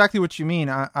 I know exactly what you mean.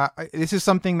 This is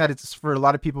something that it's for a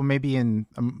lot of people, maybe in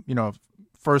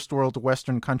first world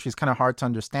Western countries, kind of hard to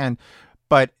understand.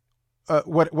 But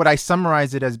what I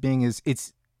summarize it as being is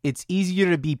it's easier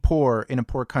to be poor in a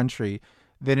poor country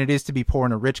than it is to be poor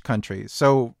in a rich country.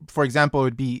 So, for example,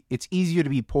 it's easier to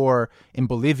be poor in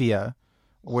Bolivia,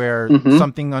 where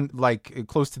something like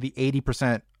close to the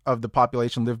 80% of the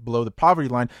population live below the poverty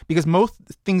line, because most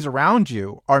things around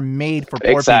you are made for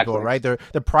poor people, right?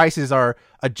 The prices are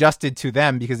adjusted to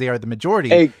them because they are the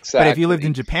majority. Exactly. But if you lived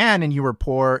in Japan and you were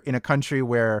poor in a country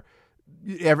where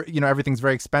everything's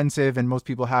very expensive and most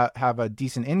people have a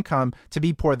decent income, to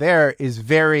be poor there is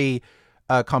very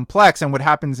complex. And what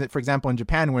happens, for example, in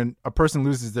Japan, when a person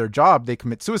loses their job, they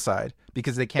commit suicide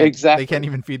because they can't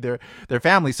even feed their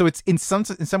family. So it's in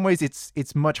some ways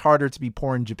it's much harder to be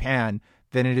poor in Japan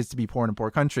than it is to be poor in a poor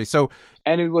country. So,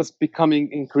 and it was becoming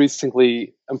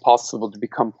increasingly impossible to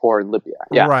become poor in Libya.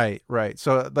 Yeah, right.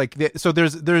 So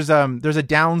there's a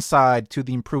downside to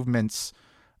the improvements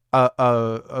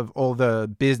of all the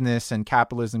business and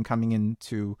capitalism coming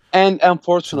into. And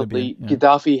unfortunately,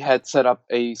 Gaddafi had set up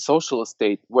a socialist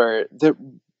state where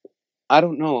I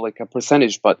don't know like a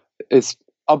percentage, but it's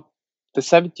up to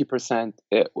 70%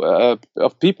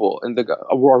 of people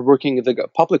who are working in the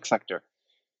public sector.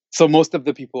 So most of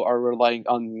the people are relying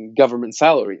on government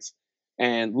salaries,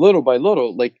 and little by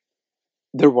little, like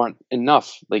there weren't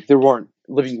enough, like there weren't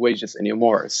living wages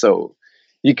anymore. So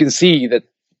you can see that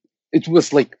it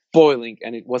was like boiling,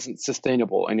 and it wasn't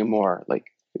sustainable anymore.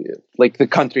 Like the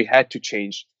country had to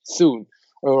change soon,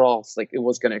 or else like it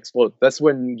was going to explode. That's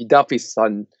when Gaddafi's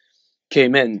son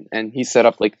came in, and he set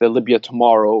up like the Libya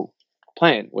Tomorrow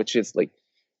plan, which is like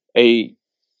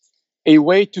a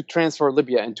way to transfer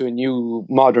Libya into a new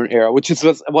modern era, which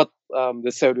is what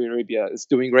the Saudi Arabia is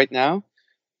doing right now.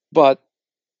 But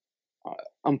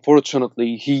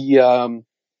unfortunately, he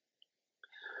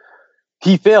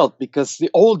failed because the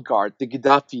old guard, the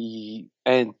Gaddafi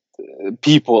and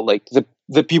people, like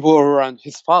the people around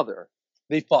his father,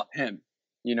 they fought him,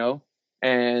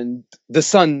 and the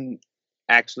son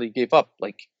actually gave up.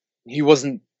 Like he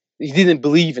didn't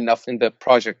believe enough in the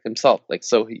project himself. Like,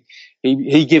 so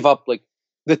he gave up like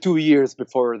the 2 years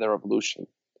before the revolution.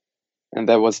 And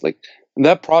that was like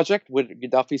that project with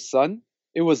Gaddafi's son.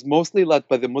 It was mostly led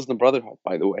by the Muslim Brotherhood,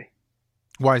 by the way.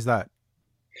 Why is that?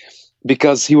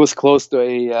 Because he was close to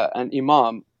an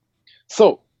imam.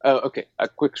 So, okay, a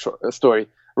quick story.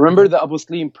 Remember the Abu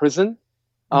Slim prison?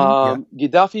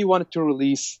 Gaddafi wanted to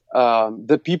release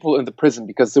the people in the prison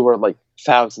because there were like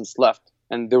thousands left.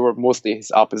 And they were mostly his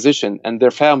opposition, and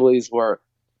their families were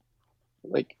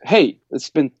like, hey, it's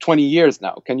been 20 years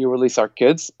now. Can you release our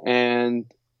kids? And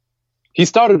he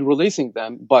started releasing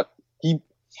them, but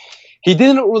He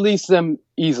didn't release them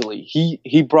easily.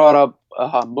 He brought up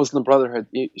Muslim Brotherhood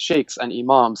sheikhs and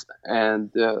imams,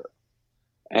 and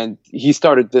he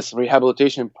started this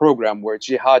rehabilitation program where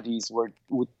jihadis would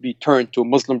be turned to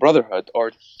Muslim Brotherhood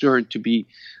or turned to be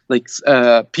like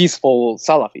peaceful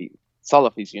Salafis.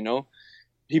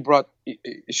 He brought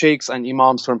sheikhs and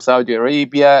imams from Saudi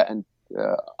Arabia and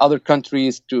other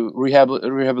countries to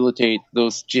rehabilitate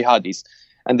those jihadis.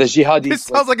 And the jihadis. This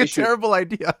sounds like a terrible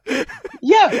idea.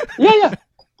 Yeah.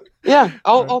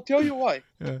 I'll tell you why.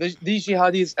 Yeah. These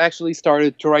jihadis actually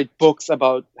started to write books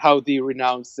about how they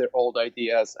renounced their old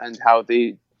ideas and how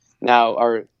they now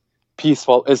are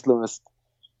peaceful Islamists.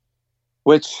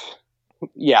 Which,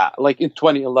 like in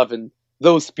 2011,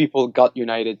 those people got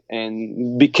united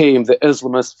and became the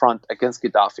Islamist front against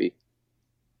Gaddafi.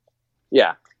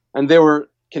 Yeah, and they were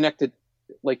connected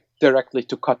like directly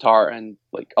to Qatar and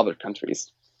like other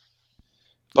countries.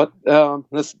 But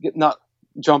let's not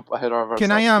jump ahead of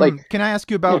ourselves. Can I ask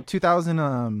you about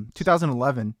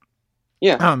 2011?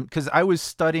 Yeah. Because I was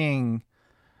studying,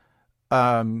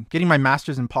 getting my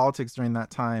master's in politics during that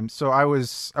time. So I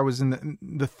was in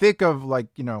the thick of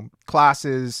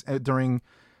classes during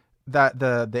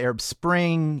the Arab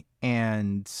Spring,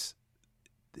 and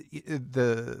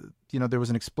there was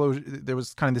an explosion. There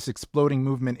was kind of this exploding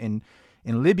movement in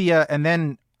Libya, and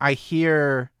then I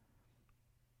hear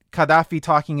Gaddafi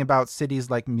talking about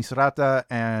cities like Misrata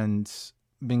and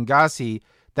Benghazi,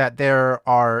 that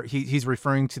he's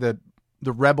referring to the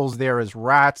rebels there as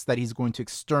rats that he's going to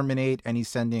exterminate, and he's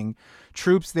sending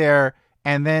troops there.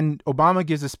 And then Obama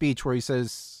gives a speech where he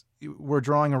says, we're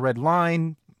drawing a red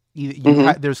line.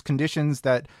 There's conditions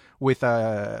that with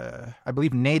I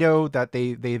believe NATO that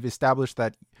they've established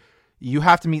that you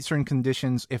have to meet certain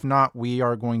conditions. If not, we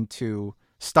are going to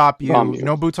stop you.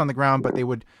 No boots on the ground, but they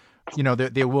would,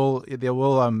 there will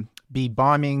be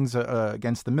bombings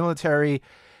against the military.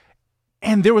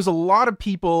 And there was a lot of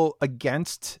people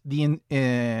against any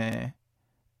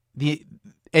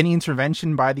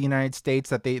intervention by the United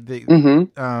States that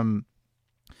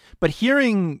but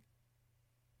hearing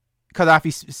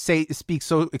Gaddafi speak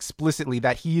so explicitly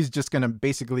that he's just going to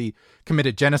basically commit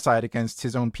a genocide against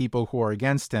his own people who are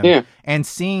against him, and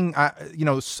seeing,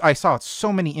 I saw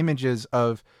so many images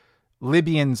of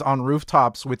Libyans on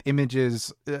rooftops with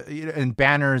images and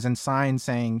banners and signs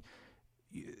saying,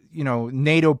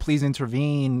 NATO, please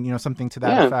intervene, something to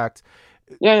that effect.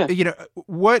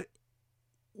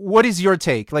 What is your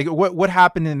take? Like, what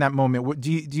happened in that moment? What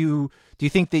do you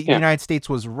think the United States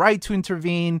was right to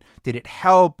intervene? Did it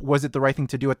help? Was it the right thing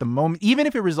to do at the moment, even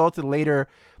if it resulted later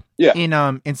in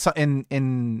all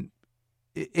the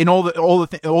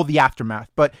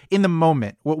aftermath? But in the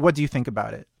moment, what do you think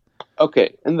about it?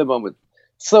 Okay, in the moment.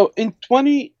 So in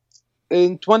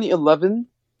 2011,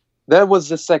 that was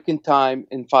the second time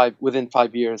within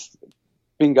 5 years,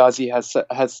 Benghazi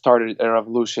has started a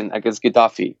revolution against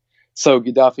Gaddafi. So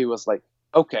Gaddafi was like,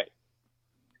 okay.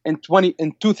 In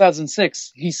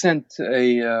 2006, he sent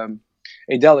a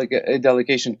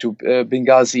delegation to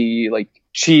Benghazi, like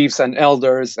chiefs and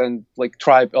elders and like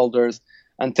tribe elders,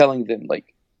 and telling them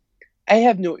like, I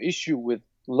have no issue with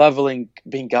leveling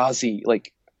Benghazi,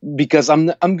 like, because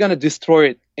I'm gonna destroy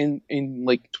it in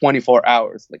like 24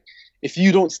 hours. Like, if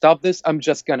you don't stop this, I'm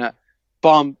just gonna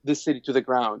bomb the city to the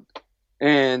ground.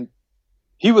 And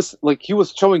he was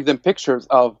showing them pictures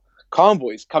of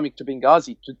convoys coming to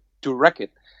Benghazi to wreck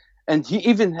it. And he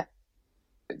even,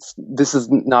 this is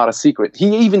not a secret,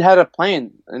 he even had a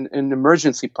plan, an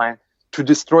emergency plan to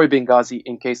destroy Benghazi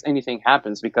in case anything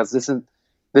happens, because this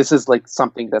is like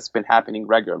something that's been happening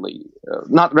regularly.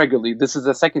 Not regularly, this is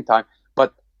the second time,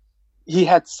 but he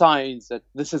had signs that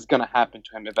this is going to happen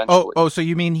to him eventually. Oh, so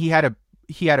you mean he had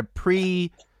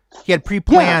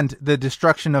pre-planned the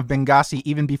destruction of Benghazi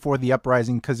even before the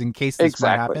uprising, because in case this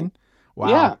might happen? Wow.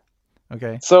 Yeah.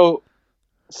 Okay. So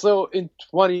in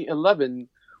 2011,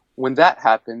 when that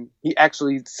happened, he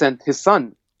actually sent his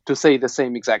son to say the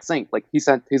same exact thing. Like, he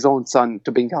sent his own son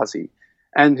to Benghazi,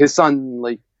 and his son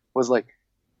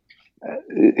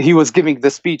he was giving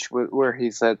the speech where he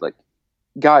said, like,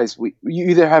 guys, you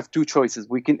either have two choices.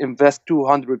 We can invest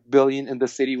 200 billion in the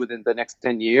city within the next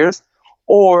 10 years,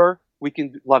 or we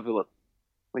can level it.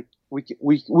 Like, we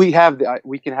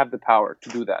can have the power to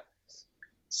do that.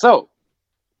 So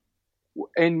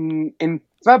in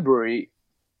February,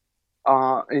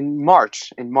 in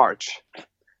March,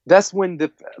 that's when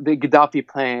the Gaddafi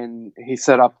plan he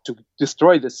set up to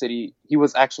destroy the city, he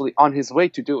was actually on his way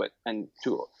to do it and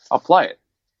to apply it.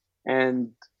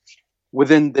 And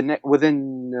within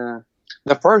the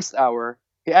first hour,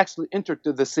 he actually entered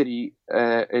the city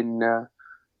in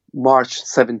March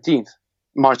 17th.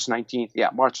 March 19th. Yeah,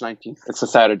 March 19th. It's a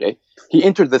Saturday. He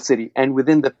entered the city, and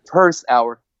within the first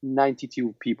hour,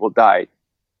 92 people died.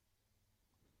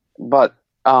 But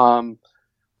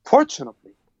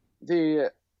fortunately,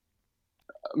 the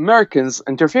Americans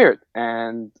interfered,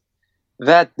 and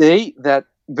that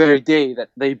very day that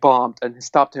they bombed and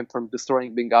stopped him from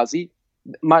destroying Benghazi,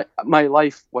 my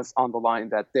life was on the line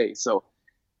that day. So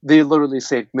they literally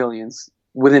saved millions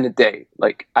within a day.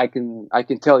 Like I can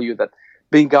tell you that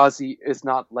Benghazi is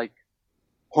not like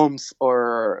Homs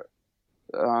or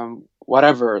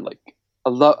whatever, like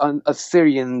a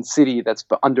Syrian city that's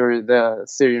under the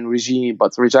Syrian regime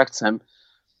but rejects him.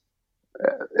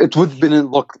 It would have been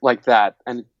look like that,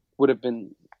 and it would have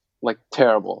been like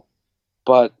terrible.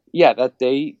 But yeah, that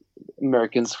day,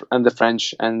 Americans and the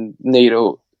French and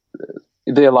NATO,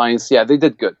 the alliance, yeah, they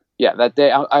did good. Yeah, that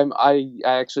day, I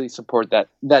actually support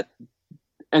that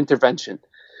intervention.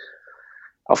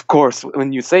 Of course,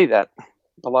 when you say that,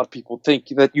 a lot of people think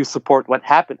that you support what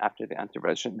happened after the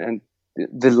intervention, and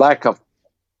the lack of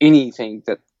anything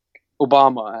that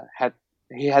Obama had.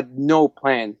 He had no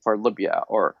plan for Libya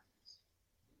or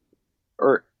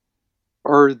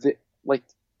or the like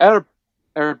Arab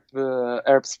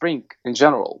Spring in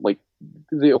general. Like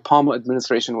the Obama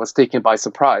administration was taken by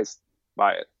surprise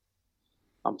by it,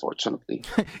 unfortunately.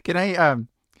 Can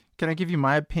I give you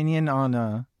my opinion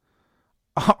on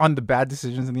on the bad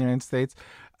decisions in the United States?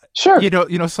 Sure.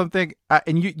 Something,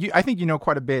 and you I think you know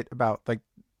quite a bit about like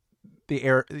the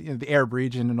Arab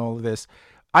region and all of this.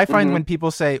 I find when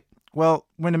people say, well,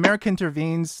 when America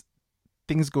intervenes,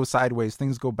 things go sideways,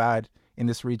 things go bad in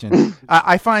this region.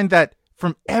 I find that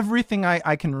from everything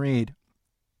I can read,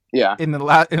 Yeah. in the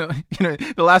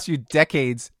last few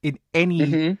decades in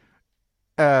any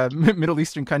Middle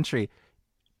Eastern country,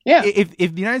 Yeah. if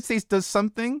the United States does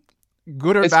something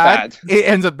good or It's bad, bad. it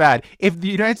ends up bad. If the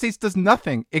United States does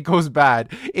nothing, it goes bad.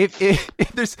 If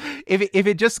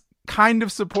it just kind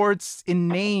of supports in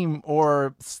name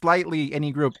or slightly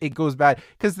any group, it goes bad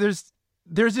because there's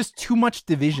just too much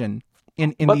division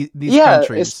in these Yeah,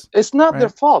 countries. it's not their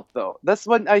right? fault though. That's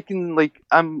when I can like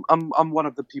I'm one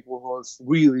of the people who was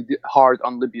really hard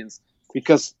on Libyans,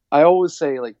 because I always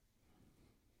say, like,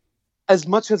 as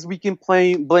much as we can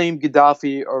blame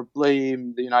Gaddafi or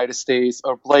blame the United States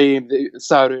or blame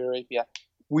Saudi Arabia,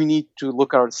 we need to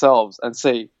look at ourselves and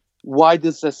say, why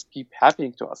does this keep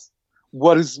happening to us?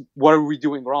 What are we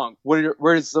doing wrong?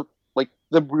 Where is the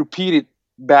repeated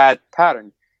bad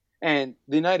pattern? And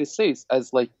the United States,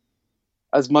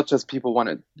 as much as people want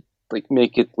to like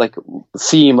make it like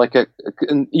seem like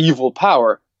an evil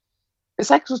power,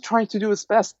 it's actually trying to do its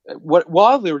best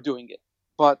while they're doing it.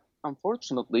 But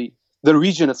unfortunately, the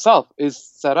region itself is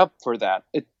set up for that.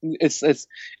 It's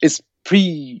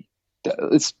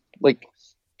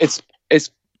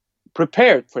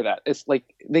prepared for that. It's like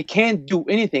they can't do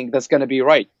anything that's going to be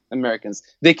right. Americans,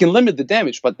 they can limit the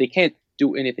damage, but they can't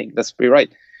do anything that's be right.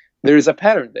 There is a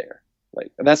pattern there.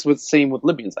 Like, and that's what's same with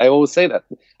Libyans. I always say that.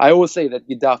 I always say that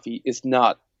Gaddafi is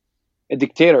not a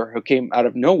dictator who came out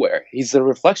of nowhere. He's a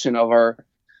reflection of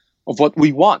what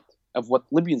we want, of what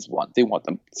Libyans want. They want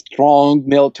a strong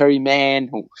military man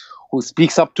who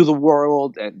speaks up to the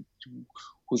world and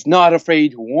who's not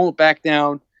afraid, who won't back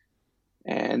down,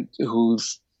 and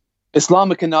who's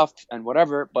Islamic enough and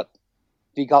whatever. But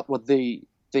they got what they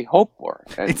hope for.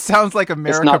 And It sounds like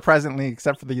America not presently,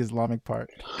 except for the Islamic part.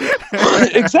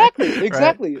 exactly.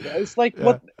 Right? It's like Yeah.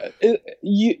 what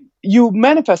you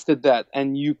manifested that,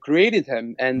 and you created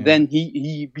him, and Yeah. then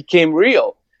he became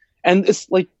real. And it's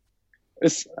like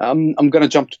I'm gonna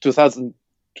jump to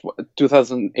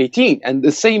 2018, and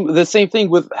the same thing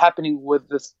with happening with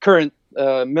this current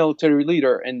military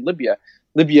leader in Libya.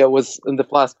 Libya was in the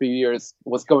last few years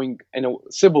was going in a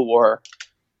civil war,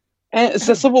 and it's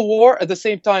a civil war. At the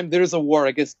same time, there is a war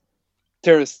against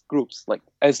terrorist groups like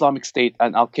Islamic State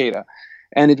and Al Qaeda,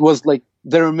 and it was like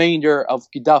the remainder of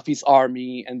Gaddafi's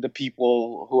army and the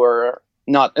people who are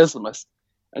not Islamists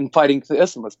and fighting the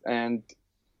Islamists. And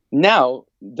now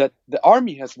that the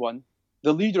army has won,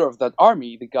 the leader of that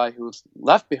army, the guy who's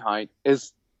left behind,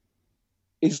 is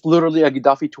literally a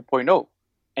Gaddafi 2.0,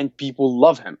 and people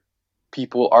love him.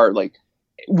 People are like,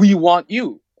 we want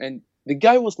you. And the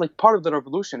guy was like part of the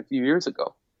revolution a few years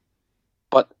ago.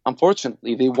 But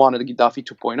unfortunately, they wanted a Gaddafi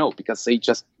 2.0 because they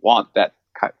just want that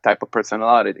type of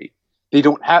personality. They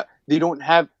don't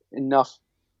have enough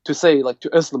to say, like, to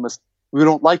Islamists, we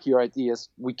don't like your ideas,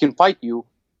 we can fight you,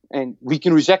 and we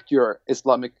can reject your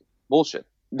Islamic bullshit.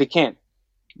 They can't.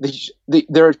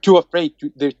 They're too afraid.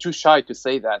 They're too shy to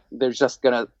say that. They're just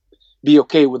gonna be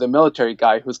okay with a military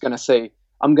guy who's gonna say,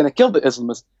 I'm gonna kill the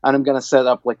Islamists and I'm gonna set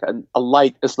up like a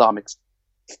light Islamic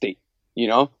state.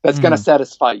 That's gonna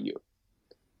satisfy you.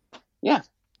 Yeah.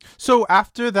 So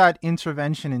after that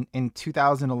intervention in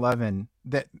 2011,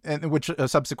 which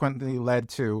subsequently led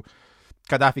to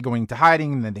Gaddafi going into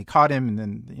hiding, and then they caught him, and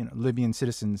then Libyan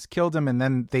citizens killed him, and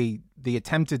then they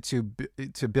attempted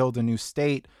to build a new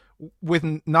state with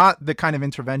not the kind of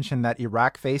intervention that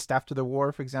Iraq faced after the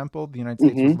war. For example, the United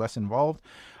States was less involved.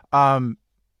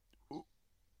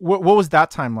 What was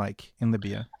that time like in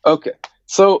Libya? Okay,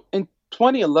 so in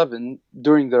 2011,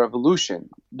 during the revolution,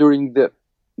 during the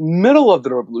middle of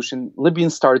the revolution,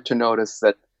 Libyans started to notice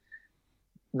that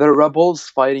the rebels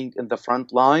fighting in the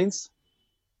front lines,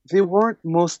 they weren't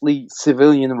mostly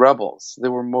civilian rebels. They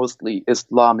were mostly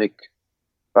Islamic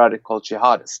radical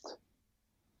jihadists.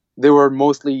 They were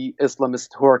mostly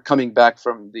Islamists who are coming back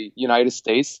from the United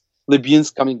States, Libyans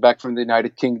coming back from the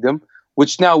United Kingdom,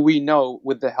 which now we know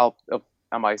with the help of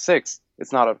MI6,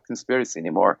 it's not a conspiracy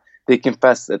anymore. They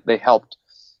confess that they helped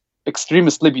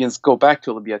extremist Libyans go back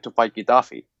to Libya to fight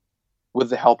Gaddafi with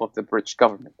the help of the British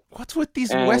government. What's with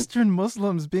these Western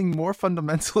Muslims being more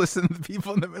fundamentalist than the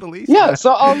people in the Middle East? Yeah,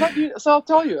 so I'll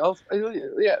tell you.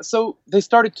 So they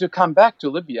started to come back to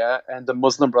Libya, and the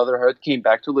Muslim Brotherhood came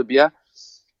back to Libya,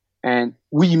 and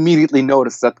we immediately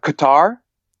noticed that Qatar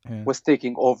was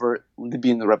taking over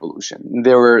Libyan revolution.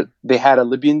 They had a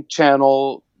Libyan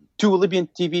channel, 2 Libyan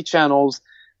TV channels.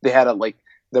 They had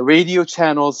the radio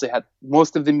channels. They had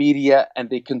most of the media, and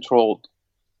they controlled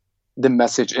the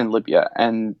message in Libya,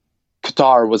 and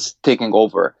Qatar was taking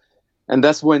over. And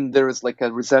that's when there was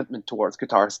a resentment towards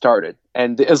Qatar started,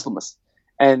 and the Islamists.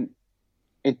 And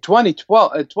in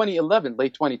 2011,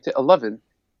 late 2011,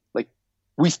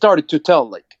 we started to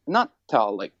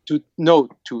to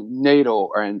note to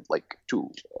NATO and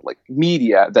to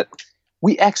media that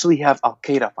we actually have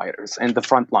Al-Qaeda fighters in the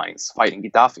front lines fighting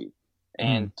Gaddafi,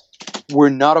 and we're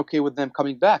not okay with them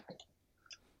coming back.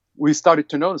 We started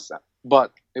to notice that,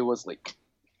 but it was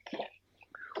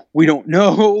we don't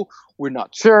know, we're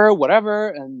not sure, whatever.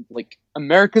 And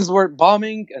Americans were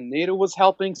bombing and NATO was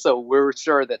helping, so we were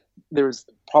sure that there's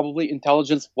probably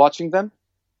intelligence watching them.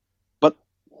 But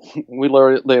we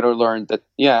later learned that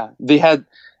they had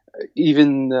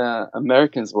even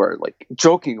Americans were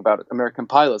joking about it. American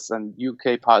pilots and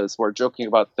UK pilots were joking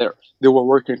about they were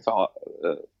working for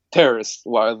terrorists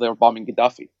while they were bombing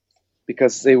Gaddafi,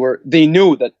 because they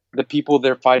knew that the people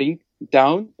they're fighting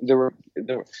down, they were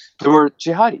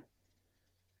jihadi.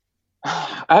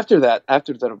 After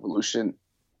the revolution,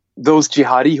 those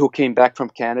jihadi who came back from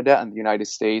Canada and the United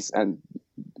States, and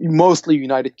mostly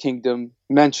United Kingdom,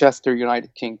 Manchester,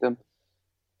 United Kingdom,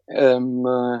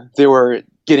 they were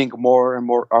getting more and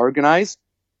more organized.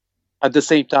 At the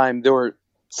same time, they were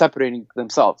separating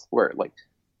themselves, where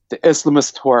the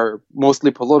Islamists who are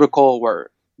mostly political were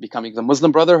becoming the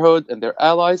Muslim Brotherhood and their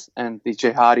allies, and the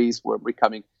jihadis were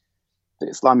becoming the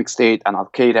Islamic State and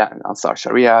Al-Qaeda and Ansar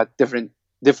Sharia, different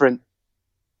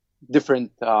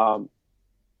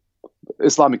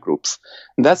Islamic groups.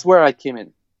 And that's where I came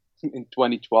in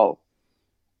 2012.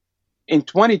 In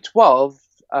 2012,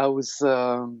 I was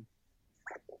a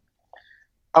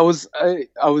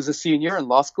senior in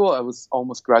law school. I was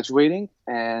almost graduating,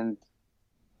 and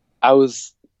I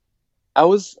was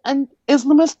an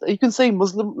Islamist. You can say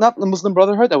Muslim, not the Muslim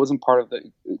Brotherhood. I wasn't part of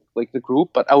the group,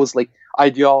 but I was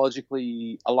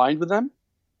ideologically aligned with them.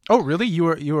 Oh, really? You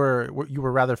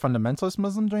were rather fundamentalist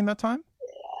Muslim during that time?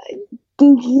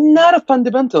 Not a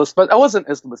fundamentalist, but I was an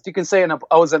Islamist. You can say I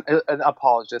was an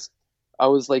apologist. I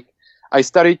was I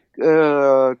studied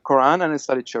Quran and I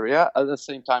studied Sharia. At the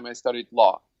same time, I studied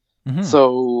law. Mm-hmm.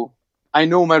 So I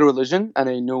know my religion and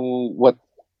I know what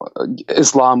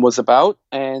Islam was about,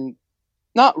 and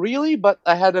not really, but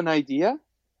I had an idea,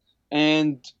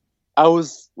 and I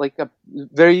was a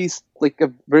very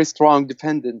strong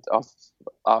dependent of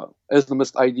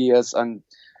Islamist ideas, and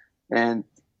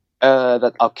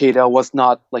that Al-Qaeda was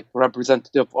not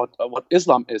representative of what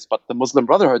Islam is, but the Muslim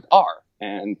Brotherhood are,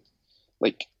 and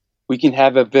we can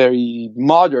have a very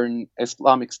modern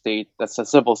Islamic state that's a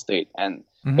civil state, and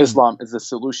Islam is the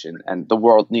solution, and the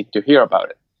world need to hear about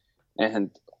it.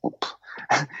 And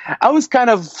I was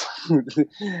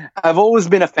I've always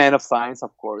been a fan of science,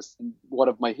 of course. One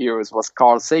of my heroes was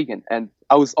Carl Sagan, and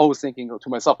I was always thinking to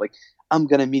myself, I'm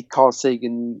gonna meet Carl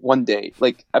Sagan one day.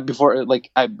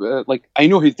 I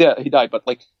know he died, but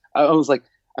I was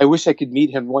I wish I could meet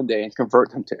him one day and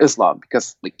convert him to Islam,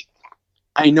 because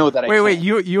I know that. Wait,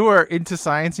 you were into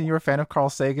science and you were a fan of Carl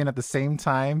Sagan at the same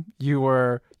time you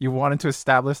wanted to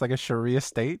establish a Sharia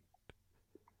state?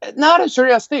 Not a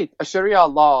Sharia state, a Sharia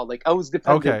law. I was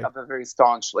dependent of a very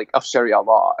staunch of Sharia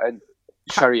law and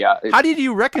Sharia. How did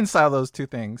you reconcile those two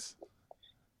things?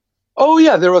 Oh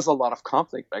yeah, there was a lot of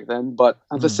conflict back then, but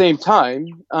at the Mm. same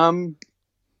time,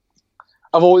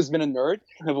 I've always been a nerd.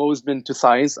 I've always been to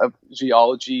science,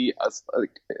 geology, as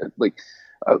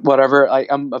whatever.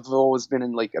 I've always been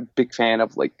in like a big fan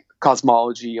of like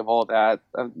cosmology, of all that,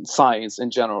 science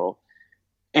in general.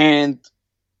 And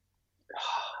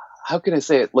how can I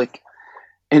say it? Like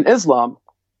in Islam,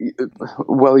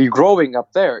 while you're growing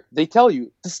up there, they tell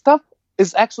you this stuff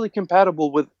is actually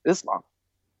compatible with Islam.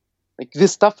 Like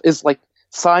this stuff is like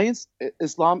science.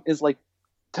 Islam is like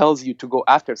tells you to go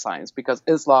after science because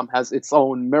Islam has its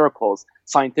own miracles,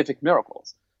 scientific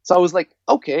miracles. So I was like,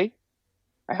 okay,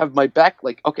 I have my back.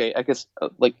 Like, okay, I guess,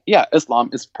 like, yeah, Islam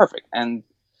is perfect. And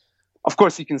of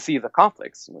course, you can see the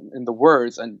conflicts in the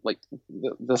words and like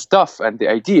the stuff and the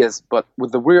ideas, but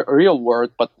with the real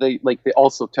word. But they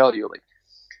also tell you like,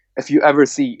 if you ever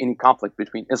see any conflict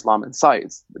between Islam and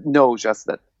science, know just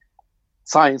that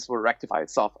science will rectify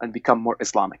itself and become more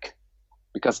Islamic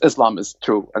because Islam is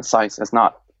true and science is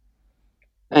not.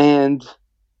 And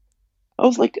I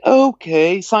was like,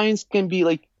 okay, science can be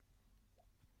like,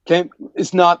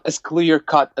 it's not as clear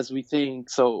cut as we think,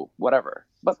 so whatever.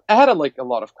 But I had a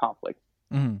lot of conflict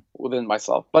Mm. within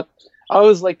myself. But I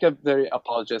was like a very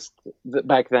apologist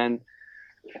back then.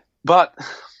 But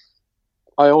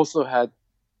I also had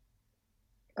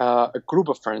a group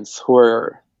of friends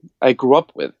I grew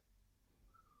up with.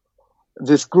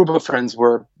 This group of friends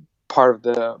were part of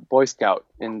the Boy Scout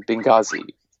in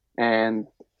Benghazi, and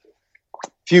a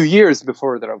few years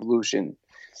before the revolution,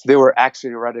 they were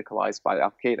actually radicalized by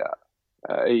Al Qaeda,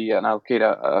 an Al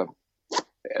Qaeda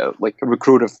like a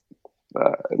recruitive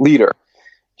leader.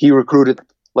 He recruited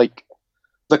like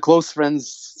the close friends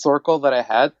circle that I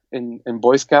had in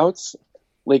Boy Scouts.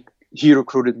 Like he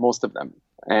recruited most of them,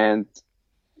 and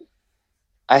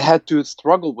I had to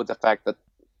struggle with the fact that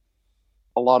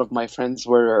a lot of my friends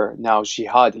were now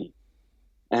jihadi,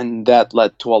 and that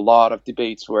led to a lot of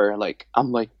debates where like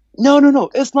I'm like, no, no, no,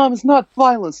 Islam is not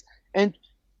violence, and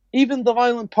even the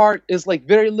violent part is like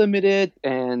very limited,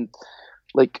 and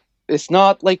like it's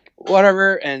not like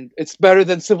whatever, and it's better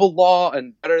than civil law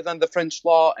and better than the French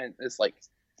law, and it's like,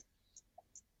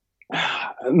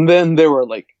 and then they were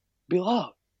like,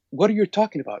 Bilal, what are you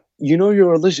talking about? You know your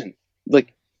religion,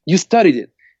 like you studied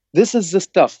it. This is the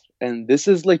stuff, and this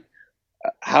is like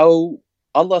how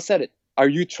Allah said it. Are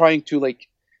you trying to like?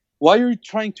 Why are you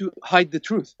trying to hide the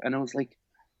truth? And I was like,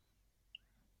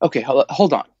 okay,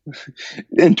 hold on.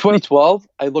 In 2012,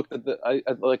 I looked at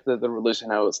the religion.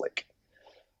 I was like,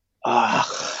 ah,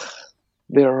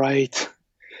 they're right.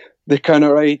 They're kind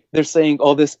of right. They're saying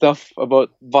all this stuff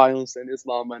about violence and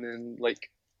Islam, and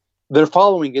like they're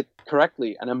following it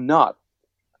correctly, and I'm not.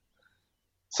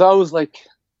 So I was like,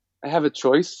 I have a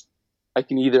choice. I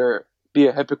can either be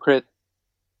a hypocrite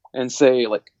and say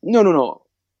like, no, no, no,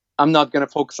 I'm not gonna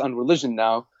focus on religion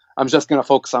now. I'm just gonna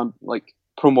focus on like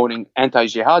promoting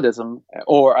anti-jihadism,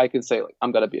 or I can say like,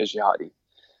 I'm gonna be a jihadi.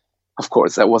 Of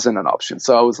course, that wasn't an option.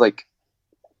 So I was like,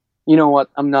 you know what?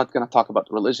 I'm not gonna talk about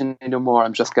religion anymore.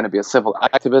 I'm just gonna be a civil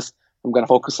activist. I'm gonna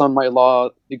focus on my law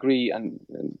degree and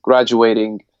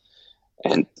graduating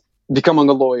and becoming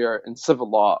a lawyer in civil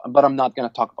law. But I'm not gonna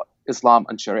talk about Islam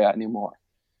and Sharia anymore.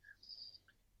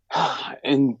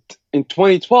 And in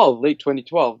 2012, late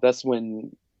 2012, that's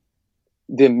when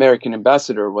the American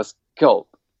ambassador was killed.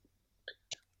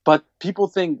 But people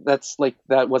think that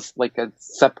was like a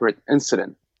separate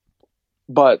incident.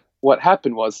 But what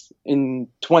happened was in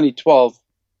 2012,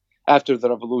 after the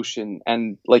revolution,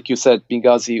 and like you said,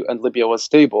 Benghazi and Libya was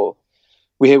stable.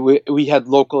 We had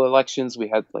local elections. We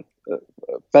had like a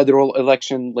federal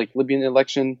election, like Libyan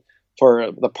election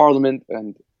for the parliament,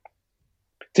 and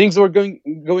things were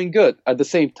going good. At the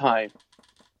same time,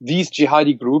 these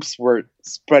jihadi groups were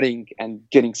spreading and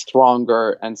getting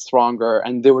stronger and stronger,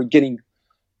 and they were getting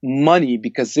money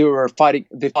because they were fighting.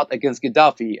 They fought against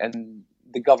Gaddafi, and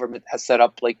the government has set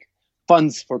up like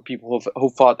funds for people who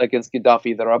fought against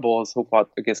Gaddafi, the rebels who fought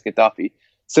against Gaddafi.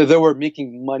 So they were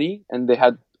making money, and they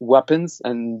had weapons,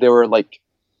 and they were like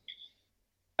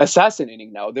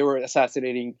assassinating. Now they were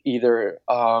assassinating either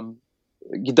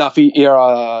Gaddafi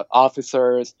era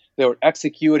officers. They were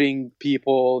executing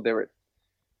people.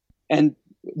 And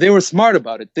they were smart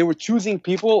about it. They were choosing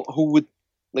people who would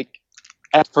like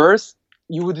at first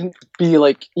you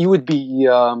would be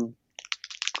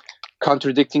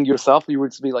contradicting yourself. You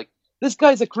would be like, this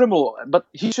guy's a criminal, but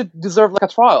he should deserve like a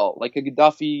trial, like a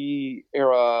Gaddafi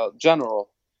era general.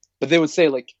 But they would say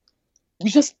like, we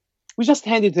just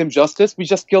handed him justice. We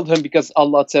just killed him because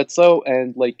Allah said so,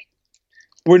 and like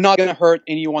we're not gonna hurt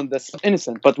anyone that's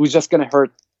innocent, but we're just gonna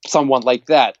hurt someone like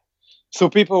that. So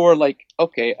people were like,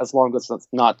 okay, as long as it's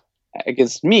not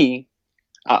against me,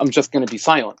 I'm just going to be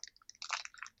silent.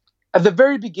 At the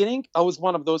very beginning, I was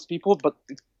one of those people, but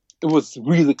it was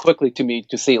really quickly to me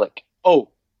to say like, oh,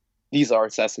 these are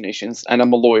assassinations, and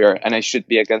I'm a lawyer, and I should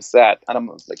be against that. And I'm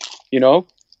like,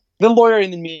 the lawyer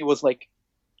in me was like,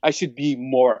 I should be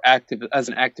more active as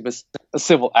an activist, a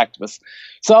civil activist.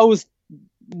 So I was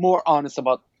more honest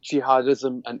about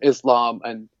jihadism and Islam,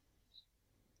 and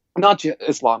not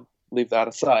Islam, leave that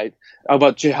aside,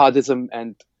 about jihadism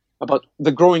and about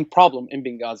the growing problem in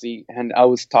Benghazi. And I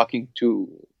was talking to,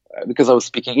 because I was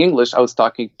speaking English, I was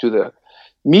talking to the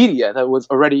media that was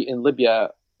already in Libya,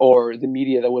 or the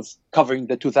media that was covering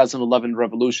the 2011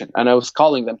 revolution. And I was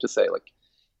calling them to say, like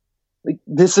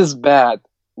this is bad.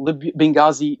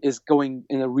 Benghazi is going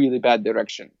in a really bad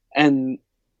direction. And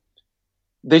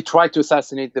they tried to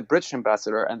assassinate the British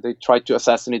ambassador, and they tried to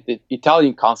assassinate the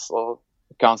Italian consul,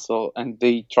 and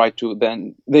they tried to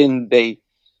then they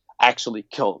actually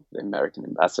killed the American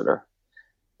ambassador.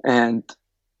 And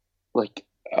like,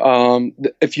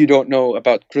 if you don't know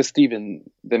about Chris Stevens,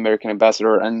 the American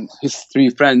ambassador, and his three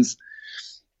friends,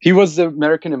 he was the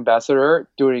American ambassador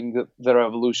during the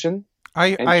revolution.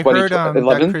 I heard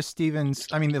that Chris Stevens,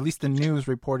 I mean, at least the news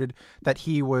reported that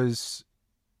he was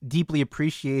deeply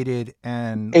appreciated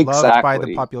and loved by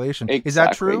the population. Exactly. Is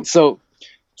that true?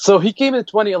 So he came in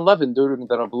 2011 during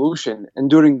the revolution and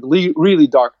during really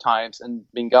dark times in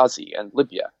Benghazi and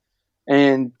Libya.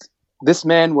 And this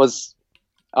man was,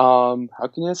 how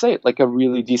can I say it? Like a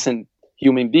really decent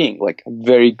human being, like a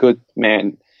very good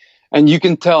man. And you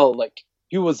can tell, like,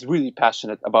 he was really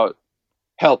passionate about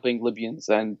helping Libyans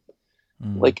and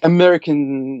like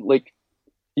American, like,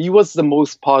 he was the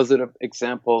most positive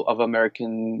example of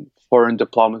American foreign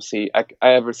diplomacy I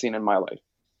ever seen in my life.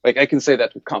 Like, I can say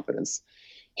that with confidence.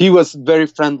 He was very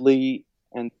friendly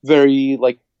and very,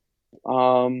 like,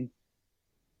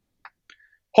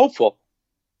 hopeful.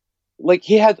 Like,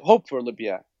 he had hope for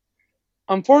Libya.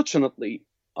 Unfortunately,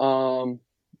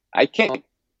 I can't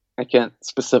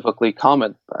specifically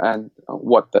comment on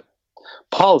what the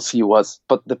policy was,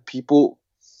 but the people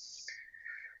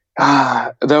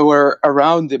that were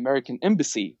around the American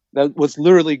embassy, that was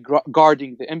literally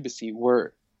guarding the embassy,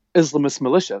 were Islamist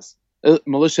militias.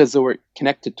 Militias that were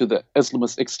connected to the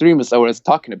Islamist extremists I was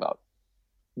talking about,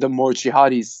 the more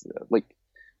jihadis, like,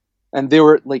 and they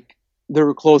were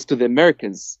close to the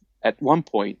Americans at one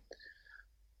point,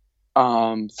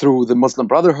 through the Muslim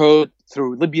Brotherhood,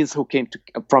 through Libyans who came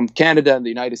from Canada and the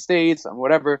United States and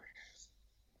whatever.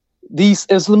 These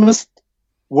Islamists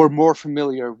were more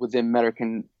familiar with the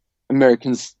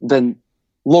Americans than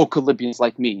local Libyans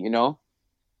like me,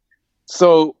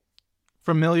 So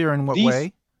familiar in what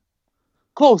way?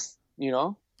 Close,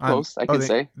 close. I can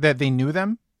say that they knew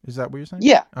them. Is that what you're saying?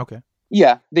 Yeah. Okay.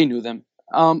 Yeah, they knew them.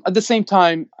 At the same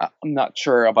time, I'm not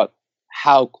sure about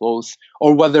how close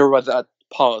or whether it was that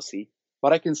policy,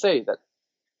 but I can say that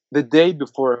the day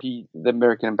before the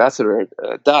American ambassador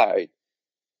died,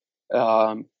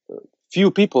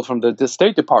 few people from the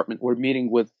State Department were meeting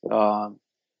with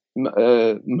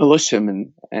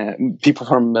militiamen and people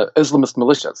from Islamist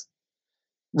militias.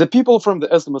 The people from the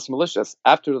Islamist militias,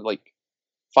 after like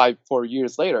 4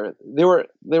 years later, they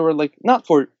were like, not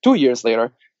for 2 years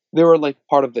later, they were like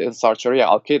part of the Ansar Sharia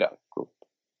Al Qaeda group.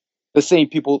 The same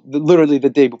people, literally the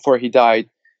day before he died,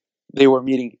 they were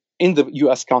meeting in the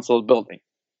U.S. Consulate building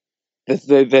that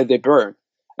they burned,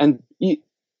 and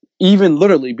even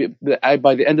literally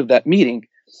by the end of that meeting,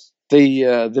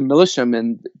 the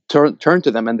militiamen turned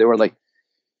to them and they were like,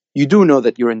 "You do know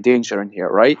that you're in danger in here,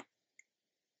 right?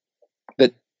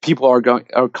 That people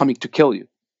are coming to kill you."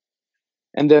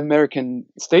 And the American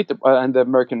and the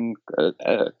American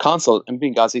consul in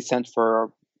Benghazi sent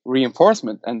for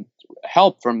reinforcement and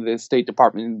help from the State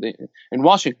Department in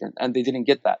Washington, and they didn't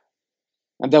get that.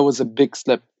 And that was a big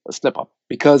slip up,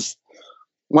 because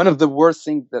one of the worst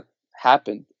things that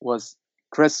happened was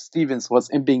Chris Stevens was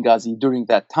in Benghazi during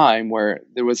that time where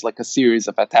there was like a series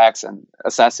of attacks and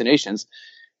assassinations,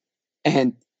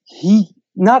 and he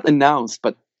not announced,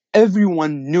 but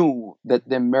everyone knew that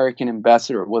the American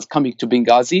ambassador was coming to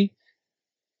Benghazi.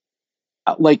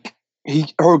 Like,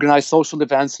 he organized social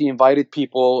events, he invited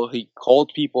people, he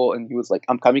called people, and he was like,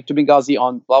 "I'm coming to Benghazi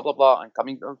on blah blah blah. I'm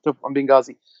coming on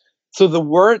Benghazi." So the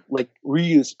word like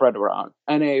really spread around,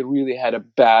 and I really had a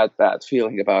bad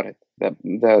feeling about it.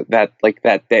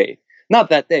 That day, not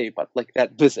that day, but like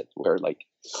that visit, where like,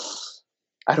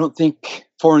 I don't think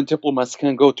foreign diplomats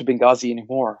can go to Benghazi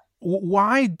anymore.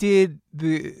 Why did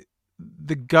the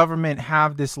government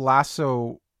have this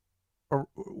lasso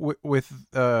with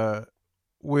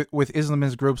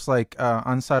Islamist groups like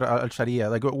Ansar al-Sharia?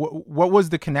 Like, what was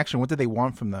the connection? What did they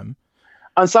want from them?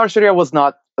 Ansar Sharia was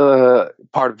not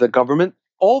part of the government,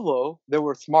 although they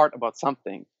were smart about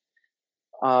something.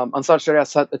 Ansar Sharia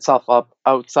set itself up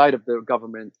outside of the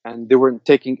government, and they weren't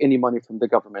taking any money from the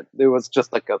government. There was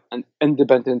just like an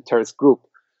independent terrorist group.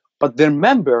 But their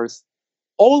members,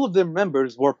 all of their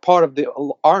members were part of the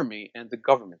army and the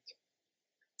government.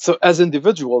 So as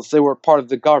individuals, they were part of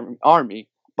the government army,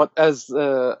 but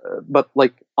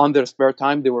like on their spare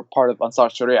time, they were part of Ansar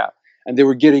Sharia, and they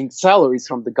were getting salaries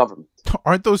from the government.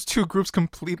 Aren't those two groups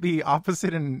completely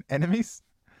opposite and enemies?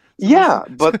 Yeah,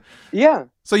 but yeah.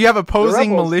 So you have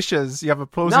opposing rebels, militias, you have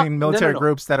opposing military no.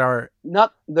 groups that are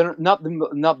Not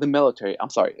the military.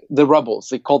 I'm sorry, the rebels.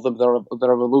 They call them the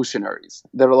revolutionaries,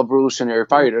 the revolutionary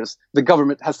fighters. The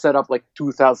government has set up like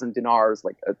 2,000 dinars,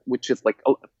 like which is like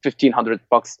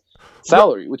 $1,500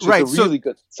 salary, which is a really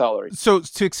good salary. So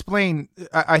to explain,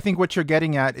 I think what you're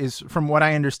getting at is, from what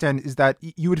I understand, is that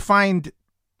you would find,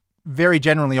 very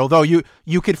generally, although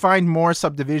you could find more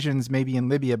subdivisions maybe in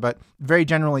Libya, but very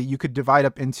generally you could divide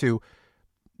up into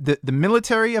the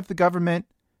military of the government,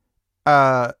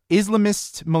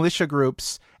 Islamist militia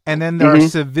groups, and then there are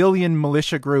civilian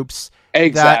militia groups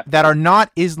that are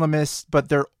not Islamists, but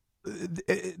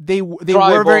they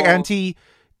were very anti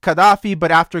Gaddafi,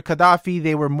 but after Gaddafi,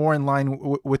 they were more in line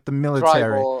with the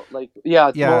military. Tribal,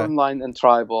 more in line and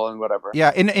tribal and whatever.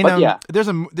 Yeah, there's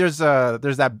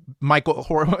that Michael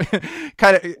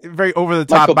kind of very over the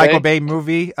top Michael Bay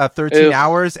movie, 13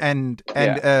 Hours, and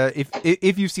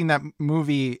if you've seen that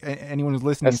movie, anyone who's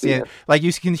listening, see it. Like,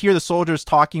 you can hear the soldiers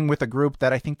talking with a group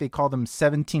that I think they call them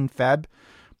 17 Feb,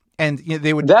 and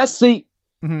they would. That's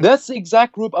the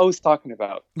exact group I was talking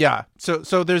about. Yeah.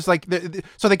 So there's like,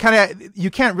 so they kind of, you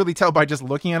can't really tell by just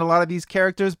looking at a lot of these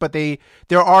characters, but there's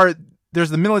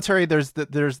the military, there's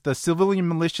the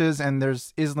civilian militias, and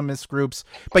there's Islamist groups.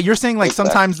 But you're saying like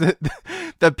sometimes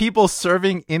the people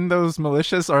serving in those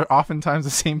militias are oftentimes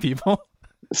the same people.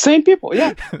 Same people,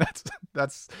 yeah.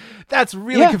 that's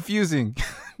really confusing.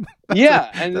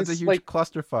 And that's a huge like,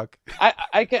 clusterfuck.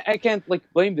 I can't like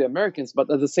blame the Americans,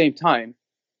 but at the same time,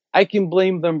 I can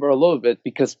blame them for a little bit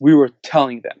because we were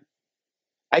telling them.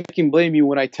 I can blame you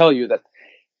when I tell you that,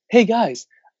 hey guys,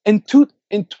 in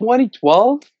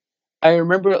 2012, I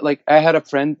remember like I had a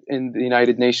friend in the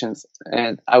United Nations,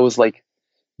 and I was like,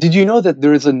 did you know that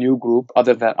there is a new group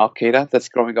other than Al Qaeda that's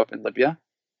growing up in Libya?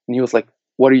 And he was like,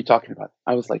 what are you talking about?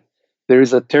 I was like, there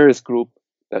is a terrorist group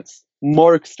that's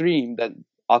more extreme than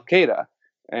Al Qaeda,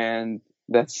 and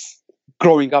that's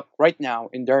growing up right now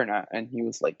in Derna. And he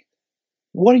was like,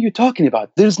 what are you talking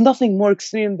about? There's nothing more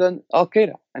extreme than Al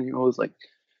Qaeda. And he was like,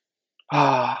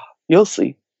 you'll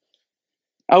see.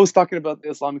 I was talking about the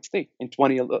Islamic State in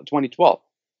 2012.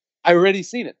 I've already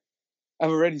seen it.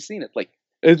 Like,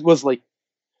 it was like,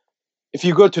 if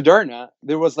you go to Derna,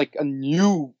 there was like a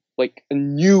new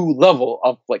level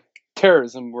of like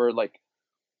terrorism where like,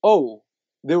 oh,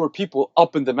 there were people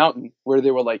up in the mountain where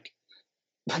they were like,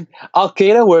 Al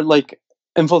Qaeda were like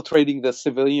infiltrating the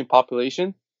civilian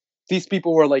population. These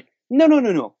people were like,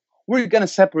 no. We're going to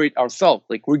separate ourselves.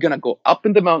 Like, we're going to go up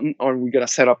in the mountain, or we're going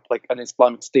to set up like an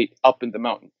Islamic State up in the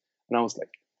mountain. And I was like,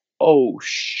 oh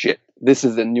shit, this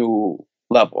is a new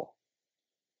level.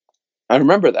 I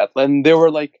remember that. And they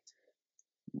were like,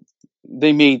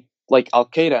 they made like Al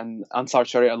Qaeda and Ansar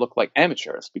Sharia look like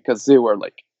amateurs because they were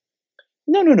like,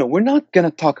 no, we're not going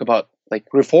to talk about like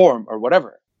reform or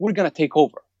whatever. We're going to take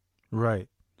over. Right.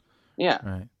 Yeah.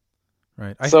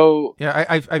 Right.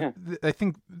 I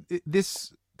think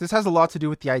this has a lot to do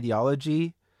with the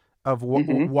ideology of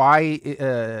why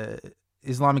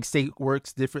Islamic State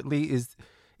works differently.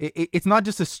 It's not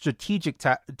just a strategic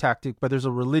tactic, but there's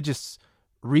a religious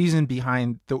reason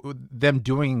behind them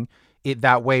doing it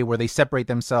that way, where they separate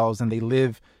themselves and they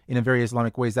live in a very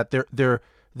Islamic ways. That they're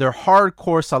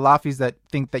hardcore Salafis that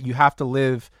think that you have to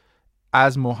live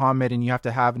as Muhammad and you have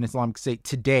to have an Islamic State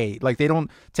today. Like, they don't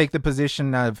take the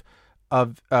position of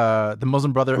the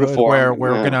Muslim Brotherhood, reform,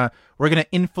 where we're gonna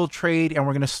infiltrate, and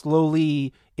we're gonna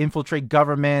slowly infiltrate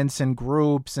governments and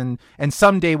groups, and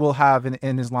someday we'll have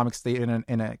an Islamic State in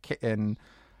a caliphate.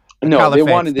 They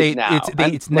wanted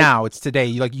it now. It's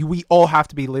today. We all have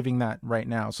to be living that right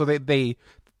now. So they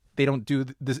don't do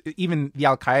this. Even the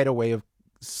Al Qaeda way of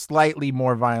slightly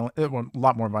more violent, a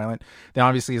lot more violent than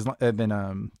obviously than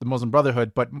the Muslim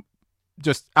Brotherhood, but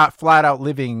just flat out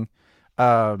living.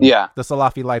 The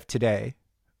Salafi life today,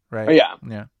 right?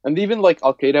 Yeah. And even like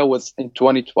Al Qaeda was in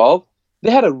 2012, they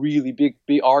had a really big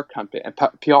PR campaign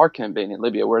in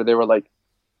Libya where they were like,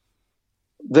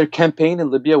 their campaign in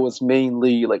Libya was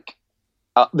mainly like,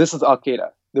 this is Al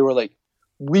Qaeda. They were like,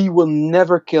 we will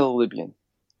never kill a Libyan.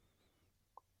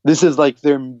 This is like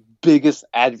their biggest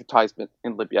advertisement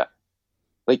in Libya.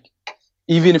 Like,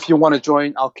 even if you want to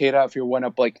join Al Qaeda,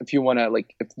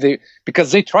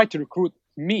 because they tried to recruit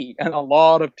me and a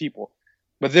lot of people,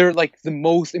 but they're like the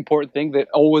most important thing. They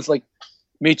always like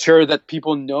made sure that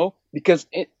people know, because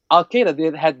Al Qaeda,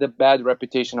 they had the bad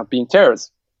reputation of being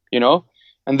terrorists,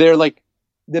 and they're like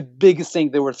the biggest thing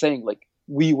they were saying, like,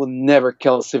 we will never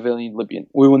kill a civilian Libyan.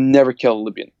 We will never kill a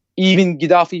Libyan. Even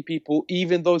Gaddafi people,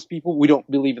 even those people, we don't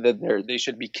believe that they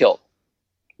should be killed.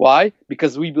 Why?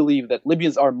 Because we believe that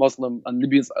Libyans are Muslim and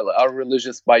Libyans are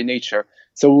religious by nature.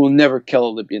 So we will never kill a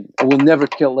Libyan. We will never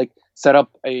set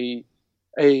up a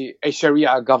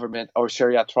Sharia government or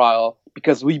Sharia trial,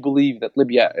 because we believe that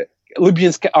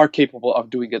Libyans are capable of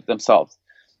doing it themselves.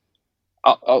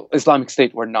 Islamic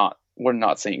State, we're not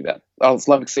saying that.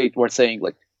 Islamic State, we're saying,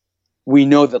 like, we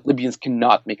know that Libyans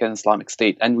cannot make an Islamic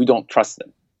State, and we don't trust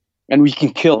them. And we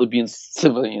can kill Libyan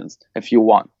civilians if you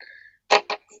want.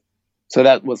 So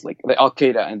that was like the Al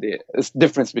Qaeda and the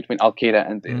difference between Al Qaeda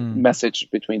and the message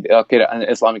between the Al Qaeda and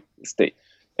the Islamic State.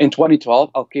 In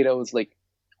 2012, Al Qaeda was like,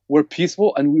 we're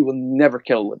peaceful and we will never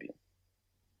kill a Libyan.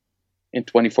 In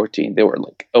 2014, they were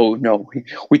like, oh no,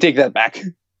 we take that back.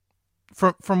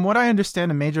 From what I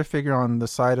understand, a major figure on the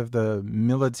side of the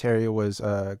military was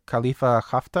Khalifa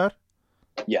Haftar.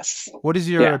 Yes. What is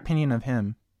your opinion of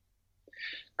him?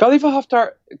 Khalifa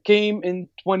Haftar came in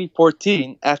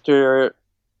 2014 after.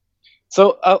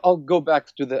 So I'll go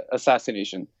back to the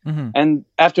assassination. Mm-hmm. And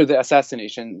after the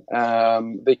assassination,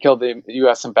 they killed the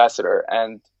U.S. ambassador.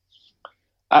 And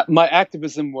my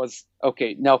activism was,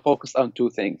 okay, now focus on two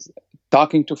things: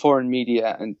 talking to foreign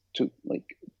media and to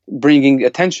bringing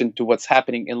attention to what's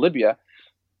happening in Libya,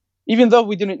 even though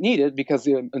we didn't need it because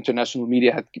the international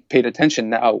media had paid attention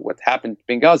now what happened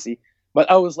in Benghazi.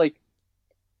 But I was like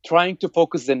trying to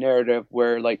focus the narrative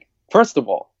where, like, first of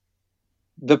all,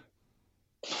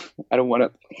 I don't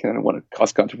want to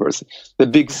cause controversy. The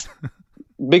biggest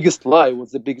lie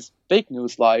was the biggest fake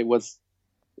news lie was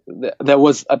that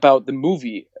was about the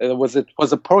movie. It was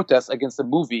a protest against the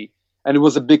movie, and it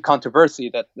was a big controversy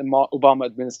that the Obama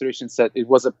administration said it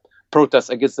was a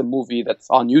protest against the movie that's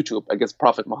on YouTube against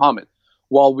Prophet Muhammad.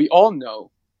 While we all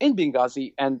know in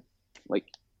Benghazi and like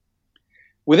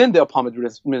within the Obama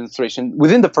administration,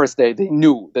 within the first day, they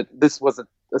knew that this was an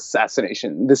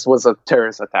assassination. This was a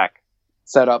terrorist attack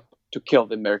set up to kill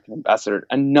the American ambassador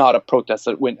and not a protest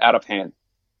that went out of hand,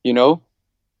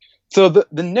 So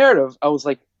the narrative, I was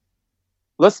like,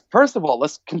 let's tell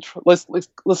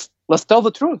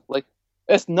the truth. Like,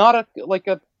 it's not a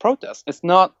protest. It's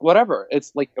not whatever.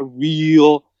 It's like a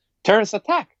real terrorist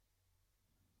attack.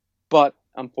 But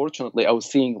unfortunately, I was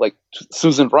seeing like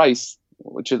Susan Rice,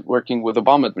 which is working with the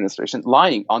Obama administration,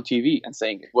 lying on TV and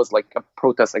saying it was like a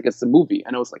protest against the movie.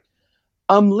 And I was like,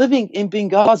 I'm living in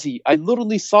Benghazi. I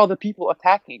literally saw the people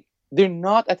attacking. They're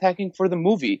not attacking for the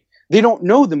movie. They don't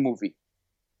know the movie,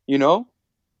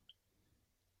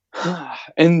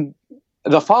 And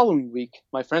the following week,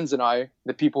 my friends and I,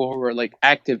 the people who were like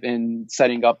active in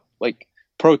setting up like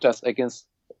protests against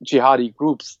jihadi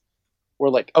groups, were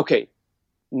like, okay,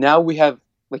 now we have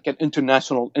like an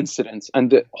international incident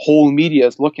and the whole media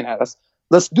is looking at us.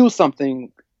 Let's do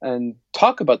something and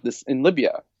talk about this in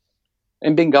Libya.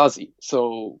 In Benghazi.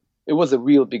 So it was a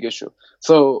real big issue.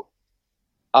 So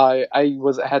I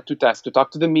had two tasks: to talk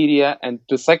to the media, and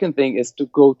the second thing is to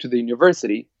go to the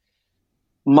university,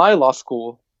 my law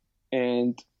school,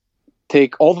 and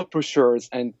take all the brochures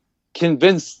and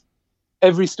convince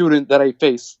every student that I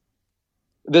face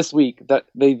this week that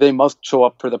they must show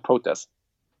up for the protest.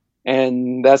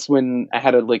 And that's when I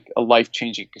had a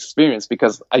life-changing experience,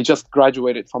 because I just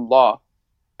graduated from law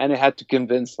and I had to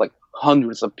convince like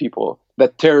hundreds of people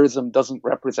that terrorism doesn't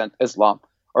represent Islam,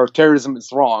 or terrorism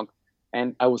is wrong.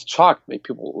 And I was shocked by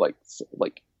people like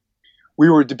we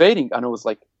were debating, and I was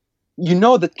like,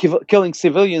 that killing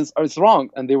civilians is wrong.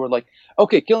 And they were like,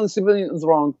 okay, killing civilians is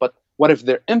wrong, but what if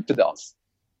they're infidels?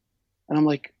 And I'm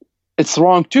like, it's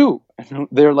wrong too. And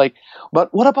they're like,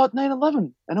 but what about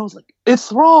 9/11? And I was like,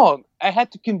 it's wrong. I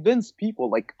had to convince people,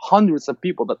 like hundreds of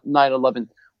people, that 9/11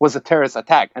 was a terrorist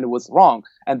attack and it was wrong,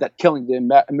 and that killing the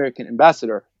American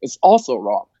ambassador is also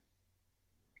wrong.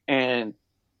 And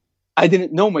I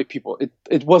didn't know my people.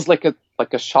 It was like a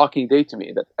shocking day to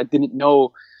me that I didn't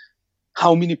know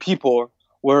how many people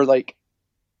were like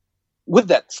with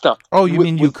that stuff. Oh, you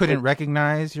mean you couldn't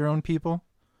recognize your own people?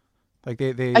 Like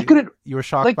I couldn't. You were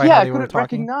shocked by how they were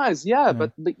talking. Recognize,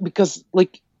 but because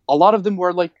like a lot of them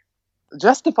were like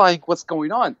justifying what's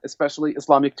going on, especially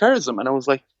Islamic terrorism, and I was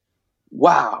like,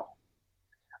 wow.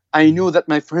 I knew that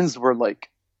my friends were like,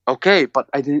 okay, but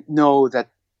I didn't know that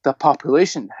the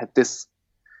population had this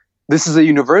this is a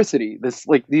university. This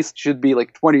like these should be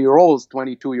like 20-year-olds,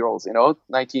 22-year-olds,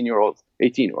 19-year-olds,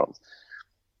 18-year-olds.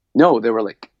 No, they were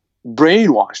like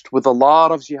brainwashed with a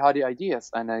lot of jihadi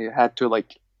ideas, and I had to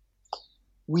like,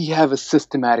 we have a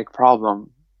systematic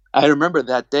problem. I remember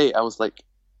that day I was like,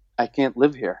 I can't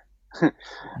live here.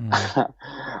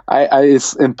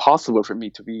 It's impossible for me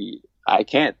to be. I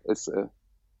can't.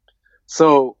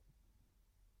 So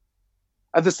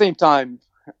at the same time,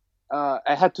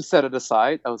 I had to set it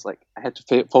aside. I was like, I had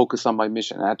to focus on my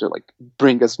mission. I had to like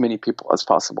bring as many people as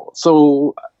possible.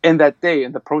 So in that day,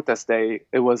 in the protest day,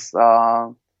 it was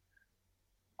on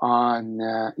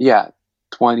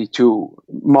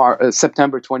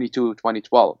September 22,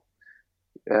 2012.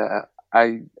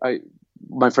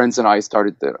 My friends and I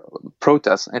started the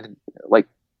protest, and like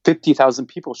 50,000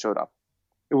 people showed up.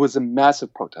 It was a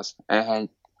massive protest, and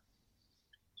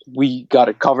we got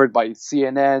it covered by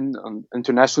CNN on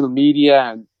international media,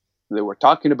 and they were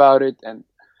talking about it. And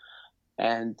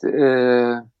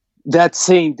that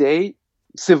same day,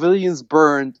 civilians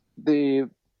burned the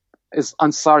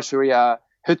Ansar Sharia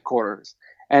headquarters,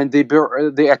 and they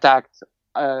attacked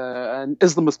an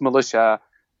Islamist militia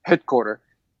headquarters.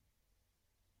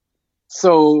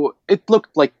 So it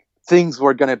looked like things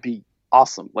were gonna be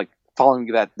awesome, like following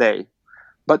that day.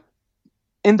 But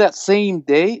in that same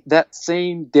day,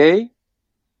 in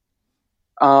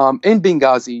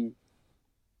Benghazi,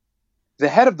 the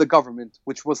head of the government,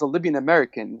 which was a Libyan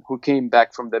American who came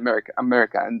back from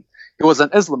America, and he was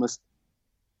an Islamist,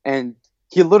 and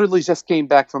he literally just came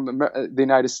back from the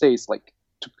United States, like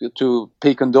to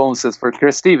pay condolences for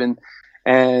Chris Stephen,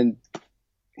 and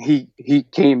he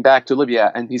came back to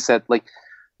Libya, and he said, like,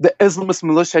 the Islamist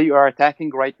militia you are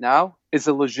attacking right now is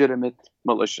a legitimate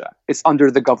militia. It's under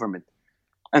the government.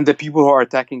 And the people who are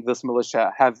attacking this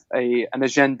militia have an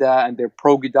agenda, and they're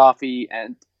pro-Gaddafi,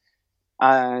 and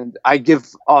I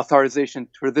give authorization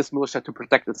for this militia to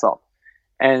protect itself.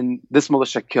 And this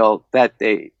militia killed that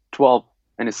day 12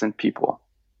 innocent people.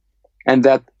 And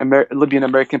that Libyan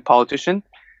American politician,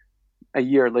 a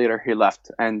year later, he left,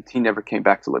 and he never came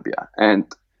back to Libya.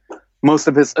 And most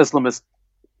of his Islamist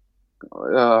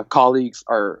colleagues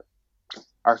are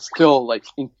still like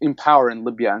in power in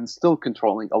Libya and still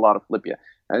controlling a lot of Libya.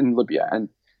 And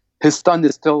his son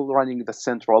is still running the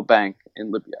central bank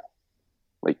in Libya,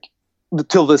 like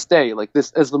till this day. Like,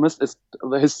 this Islamist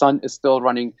his son is still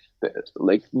running the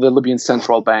Libyan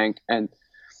central bank, and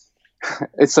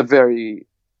it's a very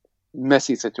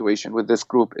messy situation with this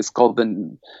group. It's called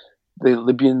the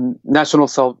Libyan National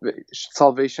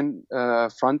Salvation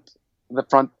Front. The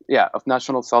front, of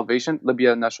National Salvation,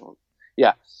 Libya National,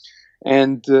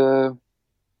 and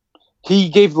he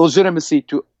gave legitimacy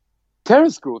to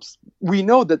terrorist groups. We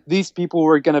know that these people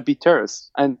were going to be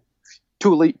terrorists, and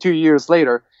 2 years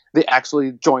later, they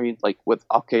actually joined like with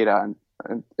Al Qaeda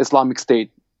and Islamic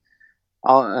State.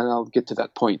 I'll get to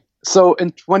that point. So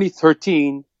in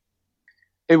 2013,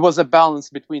 it was a balance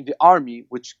between the army,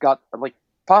 which got like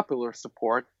popular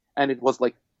support, and it was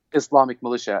like Islamic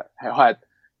militia who had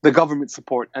the government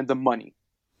support and the money.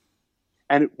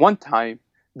 And at one time,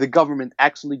 the government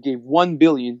actually gave $1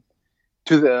 billion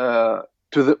to the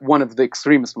one of the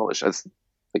extremist militias,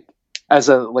 like as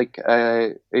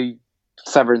a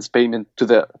severance payment to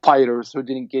the fighters who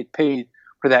didn't get paid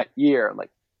for that year.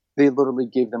 Like, they literally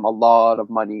gave them a lot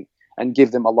of money and gave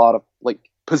them a lot of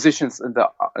like positions in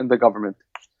the government.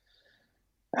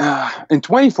 In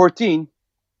 2014.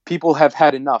 People have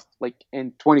had enough. Like,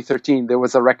 in 2013, there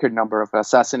was a record number of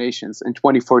assassinations. In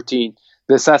 2014,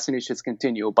 the assassinations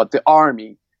continue, but the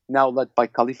army, now led by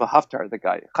Khalifa Haftar, the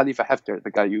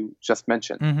guy you just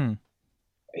mentioned,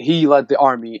 he led the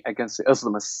army against the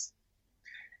Islamists.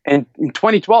 And in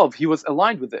 2012, he was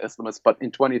aligned with the Islamists, but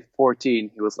in 2014,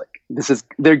 he was like,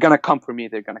 they're gonna come for me,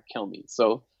 they're gonna kill me,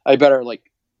 so I better like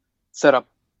set up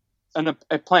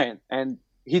a plan. And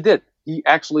he did. He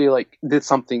actually like did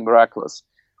something miraculous.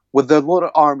 With the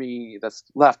little army that's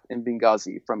left in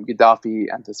Benghazi from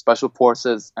Gaddafi and the special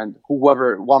forces and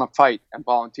whoever want to fight and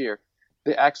volunteer,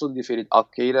 they actually defeated Al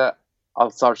Qaeda,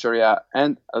 Ansar Sharia,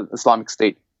 and Islamic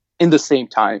State in the same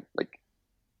time. Like,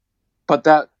 but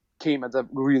that came at a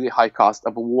really high cost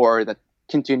of a war that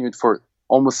continued for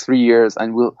almost 3 years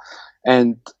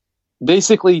and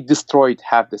basically destroyed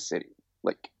half the city.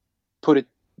 Like,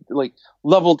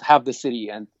 leveled half the city,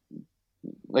 and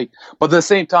like, but at the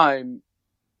same time,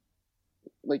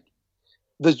 like,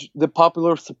 the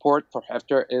popular support for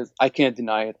Haftar is, I can't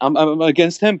deny it. I'm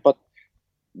against him, but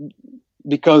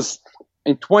because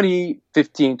in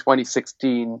 2015,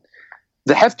 2016,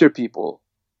 the Haftar people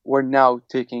were now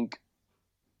taking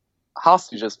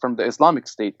hostages from the Islamic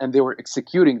State, and they were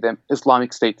executing them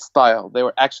Islamic State style. They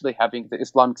were actually having the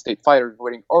Islamic State fighters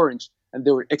wearing orange, and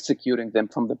they were executing them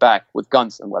from the back with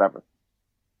guns and whatever.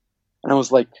 And I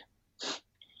was like,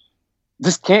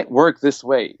 this can't work this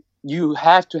way. You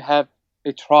have to have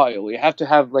a trial. You have to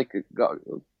have like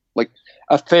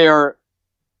a fair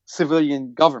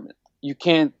civilian government. You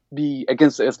can't be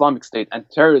against the Islamic State and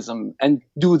terrorism and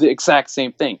do the exact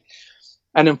same thing.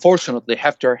 And unfortunately,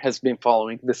 Haftar has been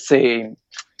following the same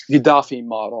Gaddafi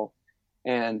model,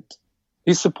 and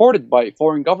he's supported by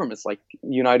foreign governments like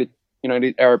United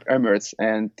Arab Emirates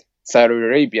and Saudi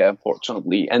Arabia,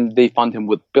 unfortunately, and they fund him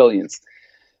with billions.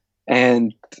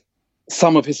 And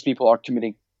some of his people are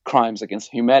committing crimes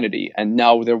against humanity, and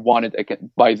now they're wanted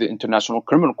by the International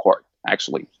Criminal Court,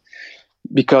 actually,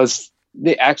 because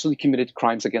they actually committed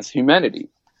crimes against humanity.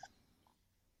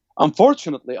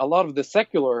 Unfortunately, a lot of the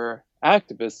secular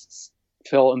activists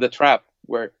fell in the trap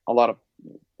where a lot of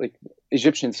like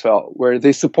Egyptians fell, where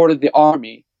they supported the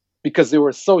army because they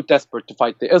were so desperate to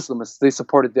fight the Islamists. They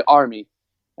supported the army,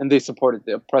 and they supported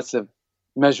the oppressive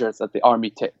measures that the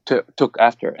army took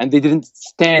after, and they didn't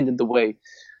stand in the way.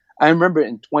 I remember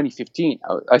in 2015,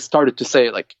 I started to say,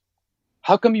 like,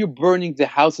 how come you're burning the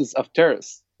houses of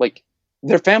terrorists? Like,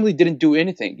 their family didn't do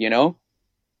anything, you know?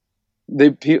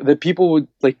 The people would,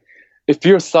 like, if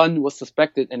your son was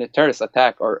suspected in a terrorist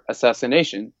attack or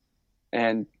assassination,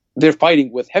 and they're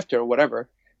fighting with Haftar or whatever,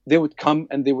 they would come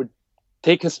and they would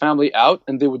take his family out,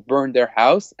 and they would burn their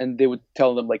house, and they would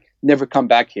tell them, like, never come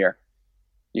back here,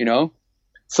 you know?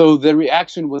 So the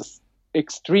reaction was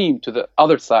extreme to the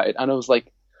other side. And I was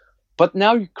like, but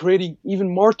now you're creating even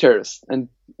more terrorists and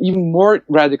even more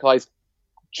radicalized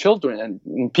children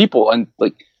and people. And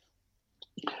like,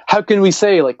 how can we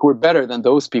say like we're better than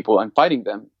those people and fighting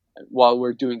them while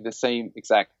we're doing the same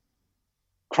exact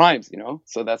crimes, you know?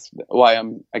 So that's why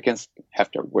I'm against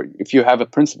Haftar. Where if you have a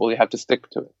principle, you have to stick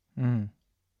to it. Mm.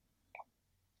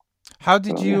 How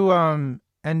did you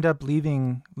end up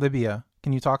leaving Libya?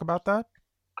 Can you talk about that?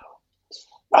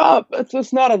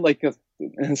 It's not an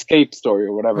escape story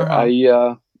or whatever.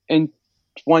 Uh-huh. In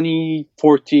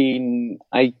 2014,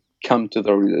 I come to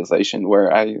the realization where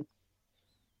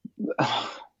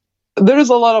there is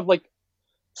a lot of like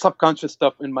subconscious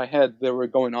stuff in my head that were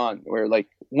going on, where like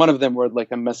one of them were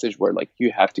like a message where like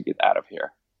you have to get out of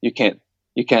here. You can't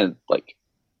like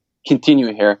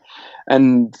continue here.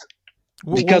 And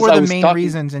because what were the main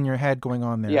reasons in your head going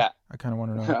on there? Yeah, I kind of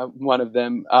want to know. One of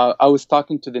them, I was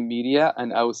talking to the media,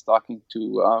 and I was talking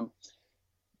to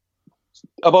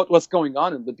about what's going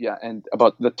on in Libya and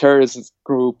about the terrorist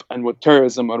group and what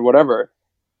terrorism or whatever.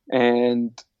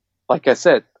 And like I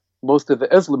said, most of the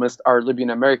Islamists are Libyan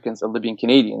Americans and Libyan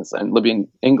Canadians and Libyan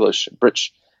English,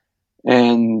 British.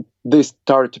 And they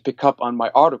started to pick up on my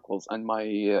articles and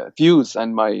my views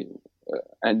and my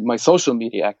social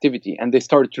media activity, and they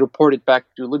started to report it back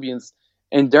to Libyans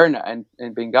in Derna and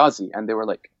in Benghazi, and they were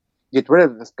like, get rid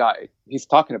of this guy, he's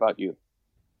talking about you.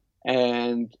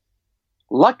 And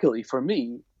luckily for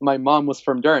me, my mom was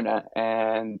from Derna,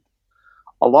 and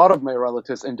a lot of my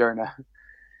relatives in Derna,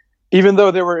 even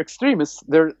though they were extremists,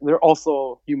 they're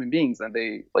also human beings, and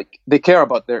they care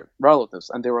about their relatives.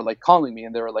 And they were like calling me,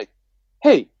 and they were like,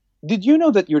 hey, did you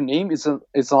know that your name is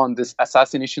on this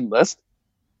assassination list?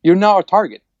 You're now a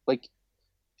target. Like,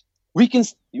 we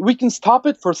can stop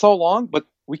it for so long, but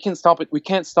we can't stop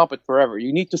it forever.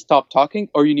 You need to stop talking,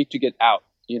 or you need to get out,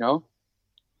 you know?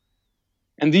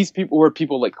 And these people were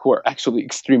people like who are actually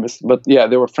extremists, but yeah,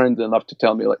 they were friendly enough to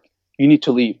tell me like, you need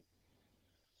to leave.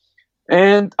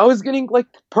 And I was getting like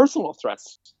personal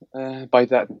threats by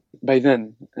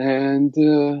then, and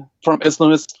from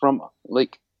Islamists, from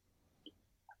like,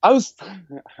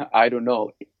 I don't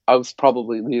know, I was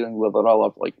probably dealing with a lot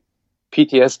of like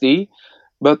PTSD,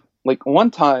 but like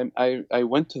one time I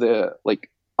went to the like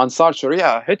Ansar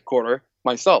Sharia headquarters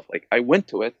myself. Like I went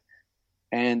to it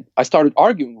and I started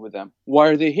arguing with them. Why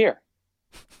are they here?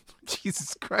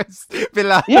 Jesus Christ,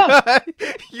 Bilal. Yeah.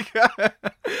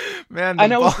 Man,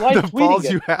 and I was live the balls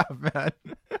tweeting you have, man.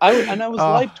 I was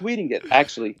live tweeting it,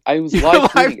 actually. I was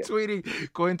live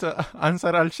tweeting going to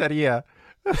Ansar al-Sharia.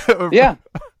 Yeah.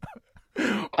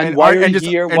 And why are you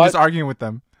here? And just arguing with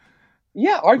them.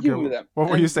 Yeah, arguing with them. What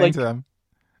were you saying to them?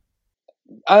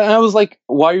 I was like,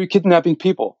 why are you kidnapping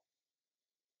people?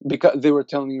 Because they were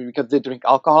telling me because they drink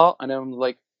alcohol. And I'm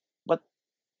like, but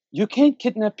you can't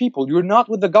kidnap people. You're not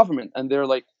with the government. And they're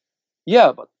like,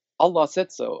 yeah, but Allah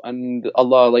said so. And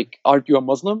Allah, like, aren't you a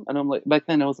Muslim? And I'm like, back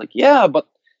then I was like, yeah, but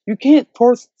you can't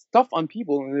force stuff on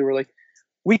people. And they were like,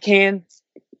 we can.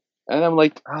 And I'm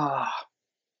like,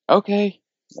 okay.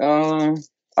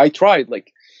 I tried.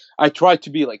 Like, I try to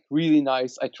be like really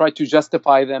nice. I try to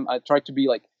justify them. I try to be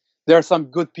like, there are some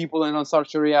good people in Ansar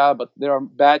Sharia, but there are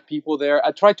bad people there.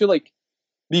 I try to like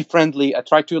be friendly. I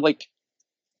try to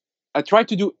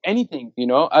do anything, you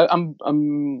know.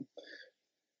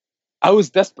 I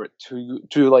was desperate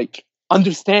to like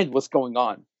understand what's going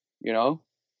on, you know.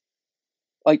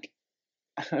 Like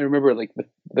I remember like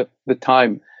the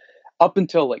time up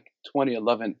until like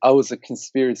 2011, I was a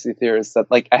conspiracy theorist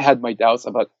that like I had my doubts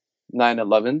about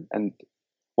 9/11 and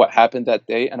what happened that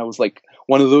day, and I was like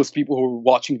one of those people who were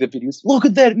watching the videos. Look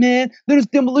at that, man! There's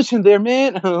demolition there,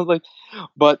 man. And I was like,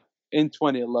 but in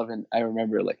 2011, I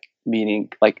remember like meeting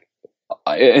like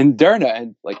in Derna,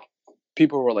 and like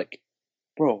people were like,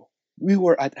 "Bro, we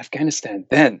were at Afghanistan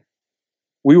then.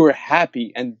 We were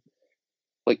happy, and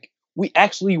like we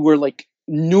actually were like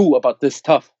knew about this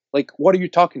stuff. Like, what are you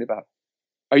talking about?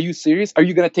 Are you serious? Are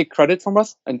you gonna take credit from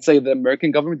us and say the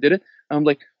American government did it?" And I'm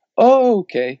like, "Oh,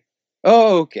 okay.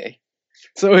 Oh, okay.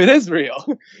 So it is real,"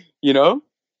 you know.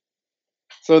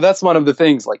 So that's one of the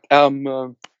things. Like,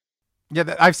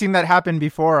 Yeah, I've seen that happen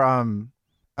before.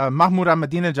 Mahmoud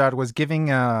Ahmadinejad was giving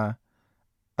a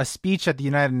speech at the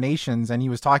United Nations, and he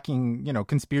was talking, you know,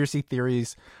 conspiracy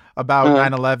theories about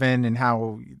 9/11 and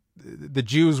how the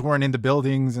Jews weren't in the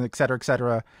buildings, and et cetera, et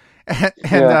cetera.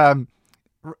 And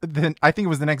then I think it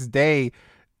was the next day,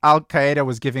 Al Qaeda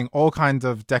was giving all kinds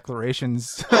of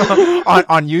declarations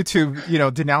on YouTube, you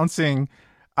know, denouncing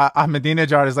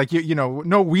Ahmadinejad is like, you know,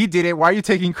 no, we did it. Why are you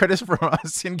taking credit from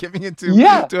us and giving it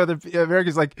to other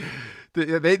Americans? Like,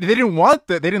 they didn't want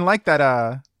that. They didn't like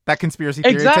that that conspiracy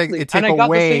theory. Exactly. It take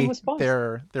away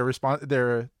their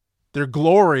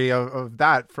glory of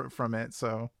that from it.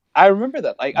 So I remember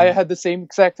that. Like, I had the same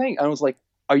exact thing. I was like,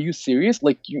 "Are you serious?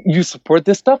 Like, you support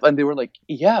this stuff?" And they were like,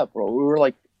 "Yeah, bro. We were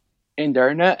like in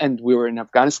Darna, and we were in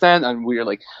Afghanistan, and we were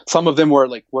like, some of them were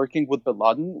like working with Bin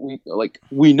Laden.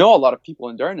 We know a lot of people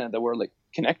in Darna that were like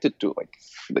connected to like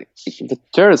the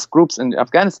terrorist groups in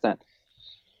Afghanistan."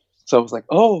 So I was like,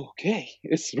 "Oh, okay,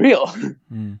 it's real."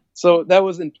 So that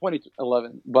was in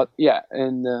 2011. But yeah,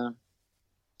 and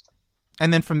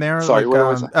then from there, sorry, like, where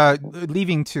was I?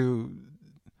 Leaving to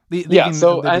yeah.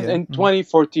 So Libya. and in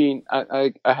 2014,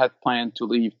 I had planned to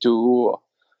leave to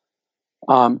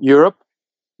Europe.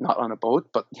 Not on a boat,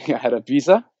 but I had a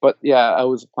visa. But yeah, I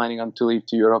was planning on to leave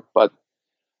to Europe, but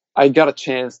I got a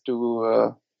chance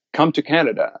to come to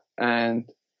Canada. And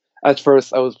at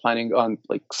first I was planning on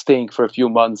like staying for a few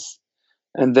months.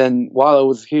 And then while I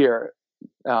was here,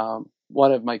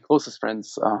 one of my closest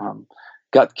friends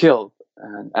got killed,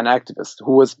 an activist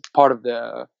who was part of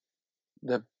the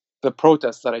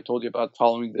protests that I told you about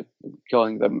following the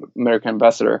killing the American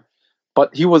ambassador.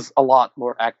 But he was a lot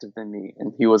more active than me,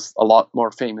 and he was a lot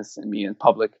more famous than me in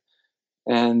public.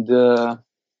 And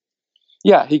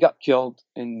yeah, he got killed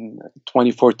in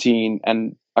 2014.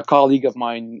 And a colleague of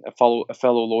mine, a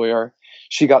fellow lawyer,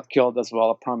 she got killed as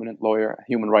well, a prominent lawyer, a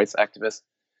human rights activist,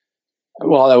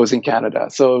 while I was in Canada.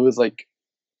 So it was like,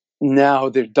 now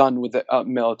they're done with the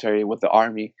military, with the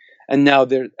army, and now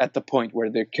they're at the point where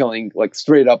they're killing like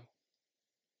straight up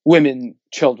women,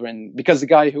 children, because the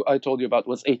guy who I told you about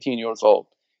was 18 years old.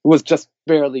 He was just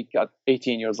barely got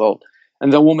 18 years old.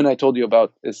 And the woman I told you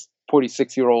about is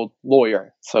 46-year-old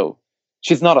lawyer. So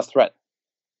she's not a threat.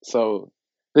 So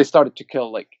they started to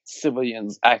kill like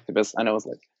civilians, activists. And I was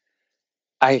like,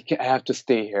 I have to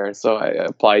stay here. So I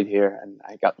applied here and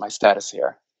I got my status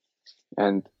here.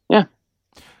 And yeah.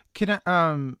 Can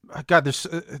I, God,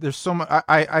 there's so much,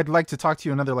 I'd like to talk to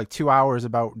you another like 2 hours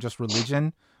about just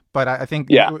religion. But I think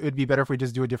it'd be better if we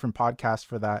just do a different podcast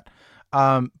for that.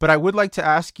 But I would like to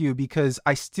ask you, because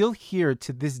I still hear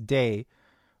to this day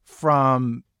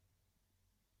from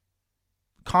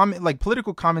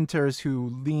political commenters who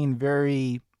lean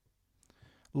very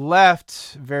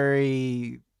left,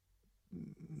 very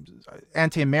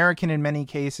anti-American in many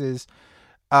cases,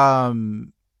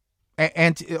 and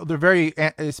they're very,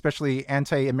 especially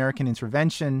anti-American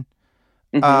intervention.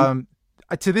 To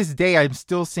this day, I'm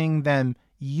still seeing them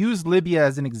use Libya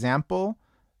as an example,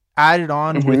 added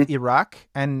on with Iraq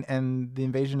and the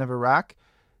invasion of Iraq,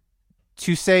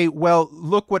 to say, well,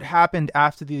 look what happened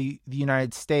after the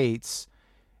United States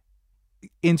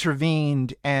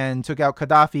intervened and took out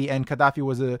Gaddafi, and Gaddafi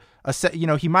was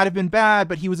he might have been bad,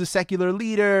 but he was a secular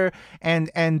leader, and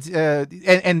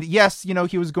yes, you know,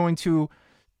 he was going to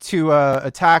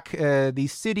attack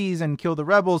these cities and kill the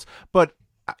rebels, but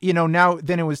you know, now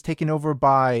then it was taken over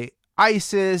by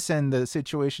ISIS and the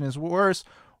situation is worse.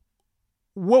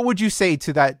 What would you say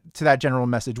to that general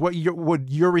message? What would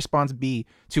your response be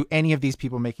to any of these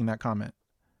people making that comment?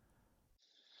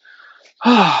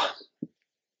 To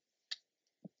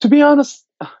be honest,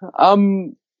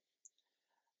 um,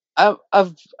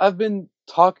 I've been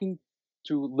talking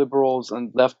to liberals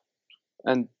and left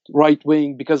and right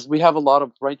wing, because we have a lot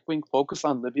of right wing focus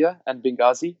on Libya and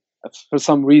Benghazi. For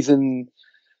some reason,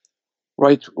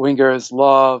 right wingers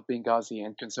love Benghazi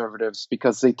and conservatives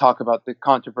because they talk about the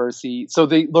controversy. So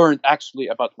they learned actually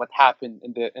about what happened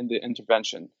in the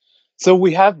intervention. So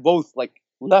we have both like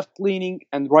left leaning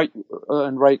and right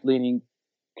leaning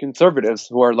conservatives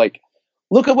who are like,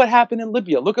 look at what happened in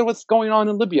Libya. Look at what's going on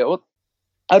in Libya. Well,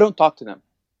 I don't talk to them.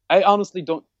 I honestly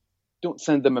don't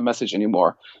send them a message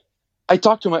anymore. I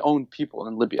talk to my own people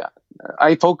in Libya.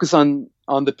 I focus on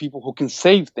the people who can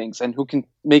save things and who can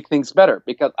make things better,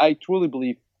 because I truly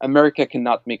believe America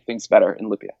cannot make things better in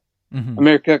Libya. Mm-hmm.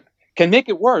 America can make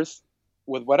it worse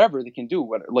with whatever they can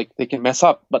do. Like they can mess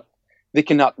up, but they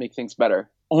cannot make things better.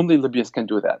 Only Libyans can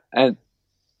do that. And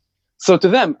so to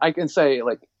them, I can say,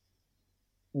 like,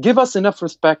 give us enough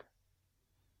respect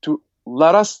to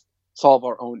let us solve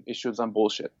our own issues and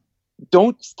bullshit.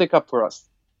 Don't stick up for us.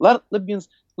 Let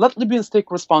Libyans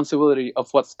take responsibility of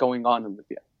what's going on in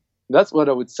Libya. That's what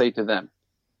I would say to them.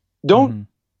 Don't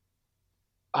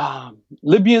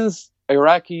Libyans,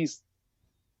 Iraqis,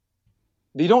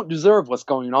 they don't deserve what's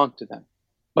going on to them,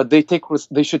 but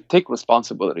they should take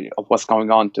responsibility of what's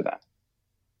going on to them.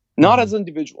 Not as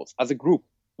individuals, as a group,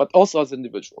 but also as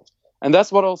individuals. And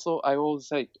that's what also I always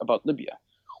say about Libya.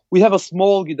 We have a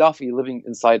small Gaddafi living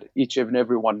inside each and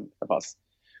every one of us.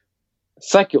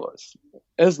 Seculars,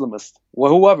 Islamists,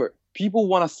 whoever, people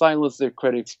want to silence their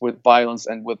critics with violence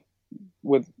and with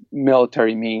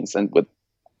military means and with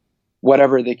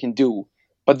whatever they can do,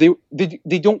 but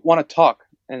they don't want to talk.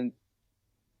 And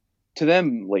to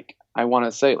them, like, I want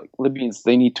to say, like, Libyans,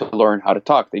 they need to learn how to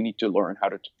talk. They need to learn how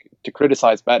to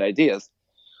criticize bad ideas,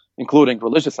 including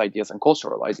religious ideas and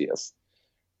cultural ideas,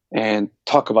 and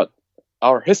talk about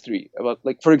our history. About,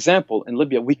 like, for example, in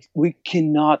Libya, we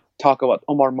cannot talk about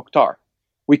Omar Mukhtar.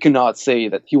 We cannot say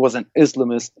that he was an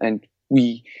Islamist and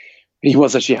he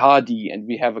was a jihadi, and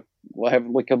we'll have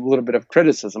like a little bit of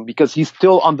criticism because he's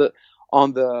still on the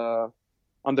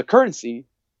currency,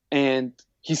 and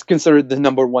he's considered the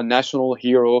 #1 national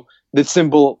hero, the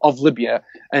symbol of Libya,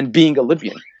 and being a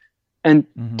Libyan. And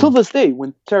till this day,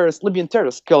 when Libyan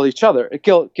terrorists kill each other,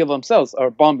 kill themselves or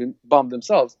bomb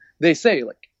themselves, they say,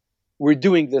 like, we're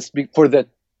doing this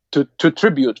to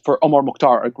tribute for Omar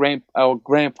Mukhtar, our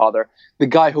grandfather, the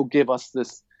guy who gave us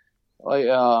this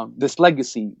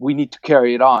legacy. We need to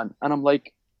carry it on. And I'm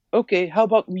like, okay, how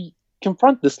about we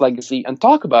confront this legacy and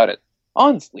talk about it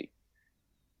honestly?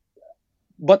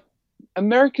 But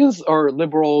Americans or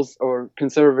liberals or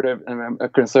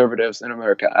conservatives in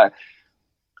America,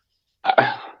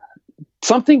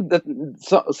 something that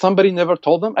somebody never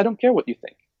told them. I don't care what you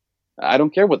think. I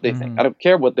don't care what they think. I don't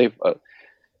care what they've.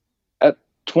 At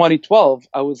 2012,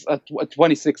 I was at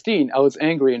 2016. I was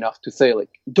angry enough to say, like,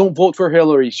 don't vote for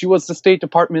Hillary. She was the State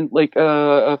Department,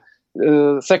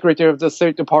 Secretary of the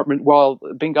State Department while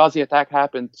Benghazi attack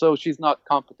happened, so she's not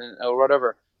competent or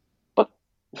whatever.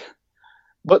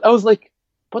 But I was like,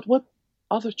 but what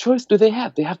other choice do they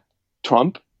have? They have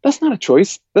Trump. That's not a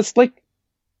choice. That's like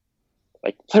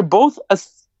they're both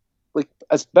as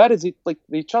bad as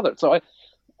each other. So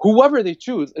whoever they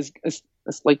choose is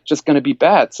like just going to be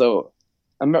bad. So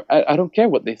I don't care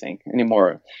what they think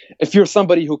anymore. If you're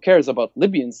somebody who cares about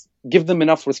Libyans, give them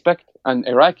enough respect, and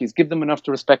Iraqis, give them enough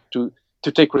respect to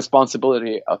take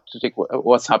responsibility to take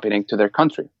what's happening to their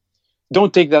country.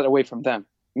 Don't take that away from them.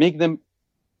 Make them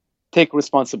take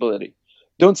responsibility.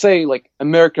 Don't say, like,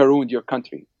 America ruined your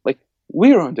country. Like,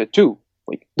 we ruined it too.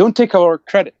 Like, don't take our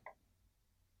credit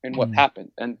in what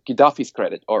happened, and Gaddafi's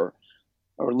credit or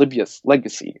Libya's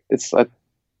legacy. It's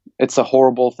a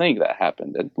horrible thing that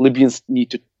happened, and Libyans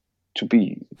need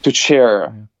to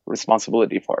share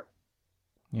responsibility for it.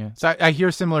 Yeah. So I hear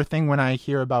a similar thing when I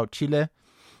hear about Chile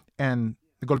and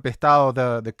the golpe de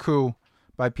Estado, the coup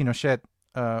by Pinochet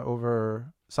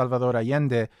over Salvador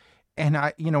Allende. And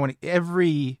when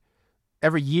every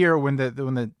year when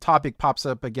the topic pops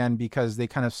up again, because they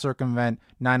kind of circumvent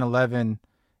 9/11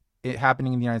 it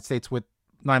happening in the United States with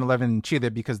 9/11 in Chile,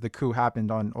 because the coup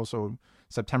happened on also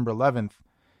September 11th.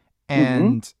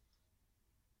 And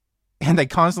I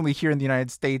constantly here in the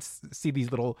United States see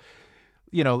these little,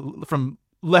 from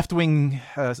left-wing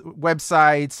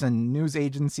websites and news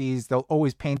agencies, they'll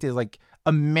always paint it like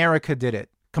America did it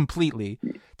completely,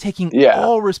 taking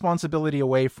all responsibility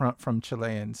away from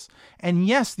Chileans. And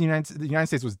yes, the United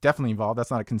States was definitely involved.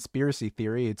 That's not a conspiracy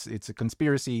theory. It's a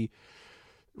conspiracy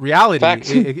reality.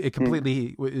 It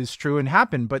completely is true and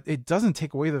happened, but it doesn't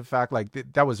take away the fact, like,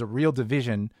 that was a real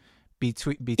division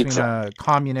between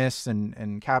communists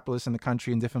and capitalists in the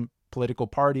country and different political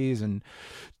parties. And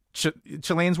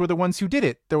Chileans were the ones who did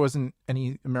it. There wasn't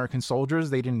any American soldiers.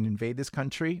 They didn't invade this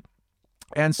country.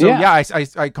 And so,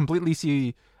 I completely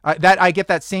see that. I get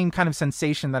that same kind of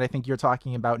sensation that I think you're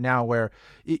talking about now, where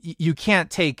you can't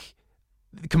take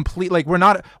complete, like, we're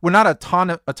not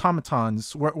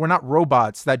automatons. We're not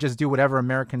robots that just do whatever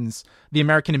the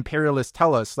American imperialists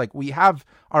tell us. Like, we have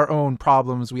our own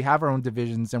problems, we have our own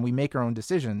divisions, and we make our own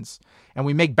decisions, and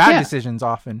we make bad decisions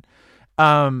often.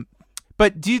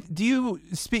 But do you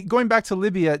speak, going back to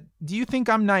Libya, do you think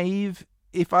I'm naive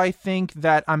if I think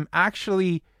that I'm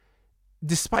actually,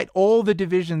 despite all the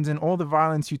divisions and all the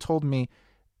violence you told me,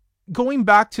 going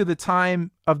back to the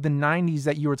time of the 90s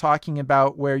that you were talking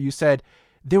about, where you said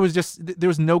there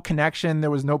was no connection,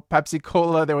 there was no Pepsi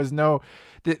Cola, there was no,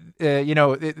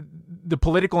 the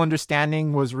political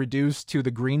understanding was reduced to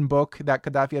the Green Book that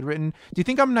Gaddafi had written. Do you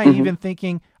think I'm naive in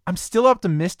thinking I'm still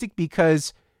optimistic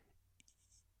because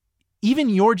even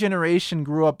your generation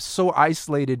grew up so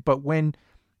isolated, but when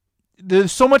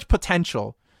there's so much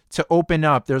potential to open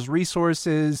up, there's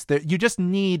resources that you just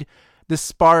need the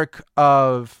spark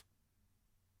of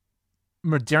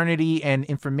modernity and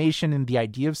information and the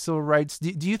idea of civil rights.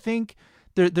 Do you think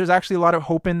there's actually a lot of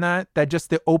hope in that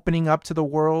just the opening up to the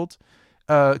world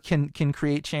can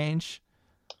create change?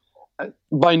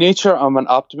 By nature, I'm an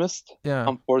optimist. Yeah.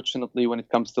 Unfortunately, when it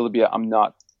comes to Libya, I'm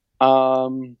not.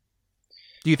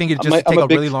 Do you think it just take a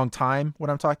really long time,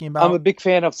 what I'm talking about? I'm a big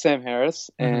fan of Sam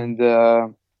Harris. And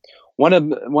one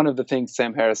of the things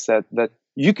Sam Harris said, that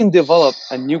you can develop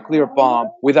a nuclear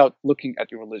bomb without looking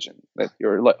at your religion. That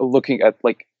you're looking at,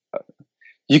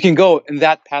 you can go in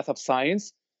that path of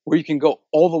science where you can go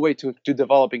all the way to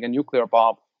developing a nuclear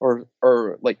bomb, or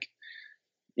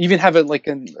even have a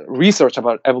research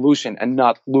about evolution and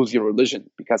not lose your religion,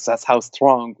 because that's how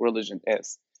strong religion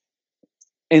is.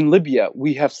 In Libya,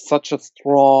 we have such a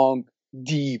strong,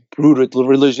 deep-rooted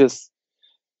religious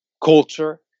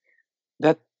culture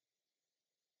that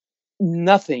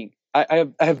nothing. I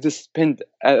have this pinned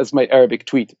as my Arabic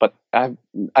tweet, but I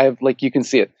have you can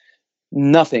see it.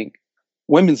 Nothing.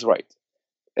 Women's rights,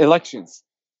 elections,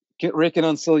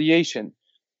 reconciliation,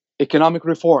 economic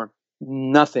reform.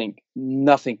 Nothing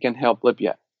can help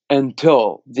Libya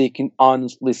until they can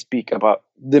honestly speak about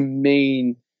the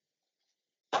main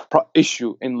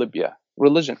issue in Libya: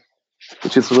 religion,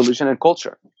 which is religion and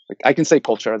culture. I can say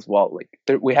culture as well.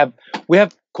 We have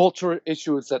cultural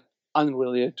issues that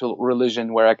unrelated to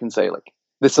religion, where I can say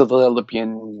this is the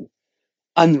Libyan,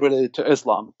 unrelated to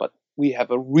Islam, but we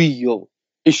have a real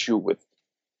issue with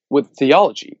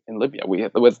theology in Libya. We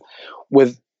have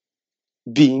with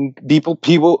being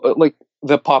people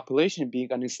the population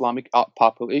being an Islamic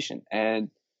population and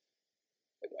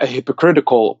a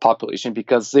hypocritical population,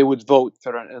 because they would vote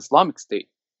for an Islamic state,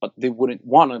 but they wouldn't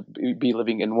want to be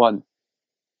living in one,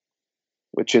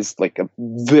 which is a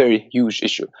very huge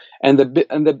issue. And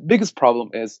the biggest problem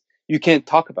is you can't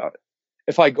talk about it.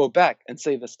 If I go back and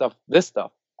say this stuff,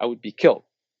 I would be killed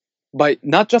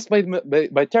not just by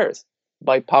terrorists,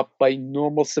 by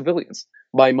normal civilians,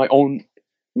 by my own,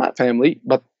 not family,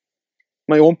 but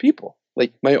my own people,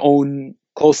 my own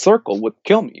close circle would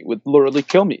literally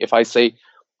kill me if I say,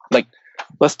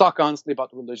 let's talk honestly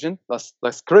about religion. Let's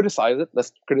criticize it.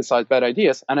 Let's criticize bad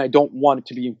ideas. And I don't want it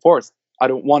to be enforced. I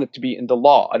don't want it to be in the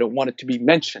law. I don't want it to be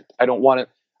mentioned. I don't want it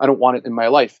in my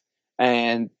life.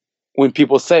 And when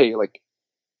people say,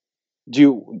 do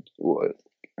you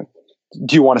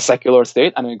want a secular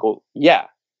state? And I go, yeah,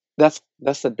 that's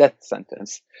a death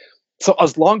sentence. So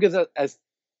as long as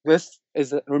this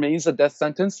remains a death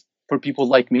sentence for people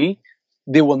like me,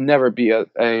 there will never be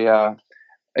a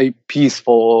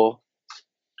peaceful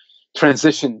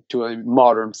transition to a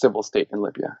modern civil state in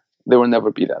Libya. There will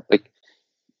never be that.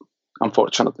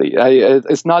 Unfortunately,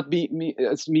 it's not me.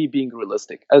 It's me being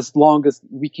realistic. As long as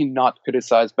we cannot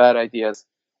criticize bad ideas,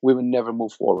 we will never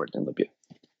move forward in Libya.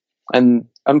 And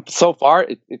so far,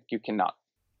 you cannot.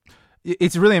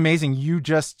 It's really amazing. You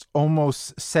just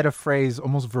almost said a phrase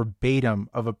almost verbatim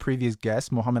of a previous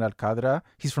guest, Mohammed Al-Qadra.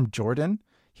 He's from Jordan.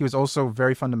 He was also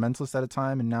very fundamentalist at a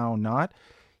time and now not.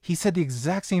 He said the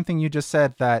exact same thing you just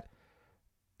said, that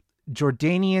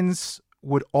Jordanians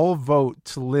would all vote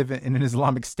to live in an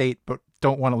Islamic state, but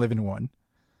don't want to live in one.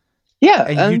 Yeah,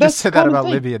 and you just said that about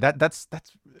Libya. That's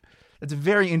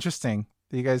very interesting.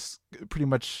 You guys pretty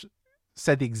much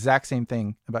said the exact same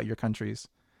thing about your countries.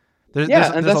 There's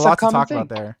a lot to talk about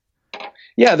there.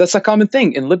 Yeah, that's a common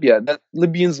thing in Libya, that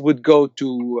Libyans would go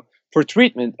for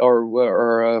treatment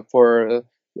or for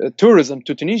tourism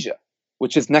to Tunisia,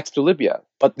 which is next to Libya,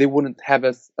 but they wouldn't have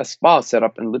a spa set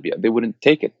up in Libya. They wouldn't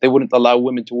take it. They wouldn't allow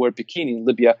women to wear bikini in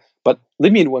Libya, but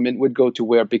Libyan women would go to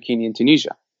wear bikini in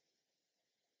Tunisia.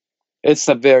 It's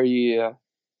a very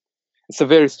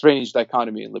strange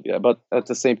dichotomy in Libya, but at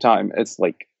the same time, it's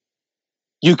like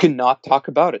you cannot talk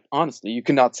about it. Honestly, you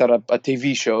cannot set up a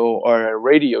TV show or a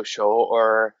radio show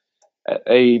or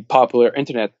a popular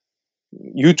internet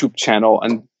YouTube channel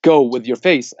and go with your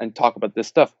face and talk about this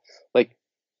stuff. Like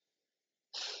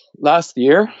last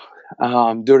year,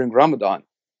 during Ramadan,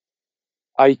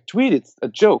 I tweeted a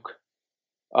joke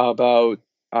about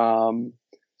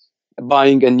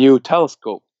buying a new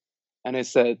telescope, and I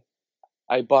said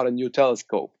I bought a new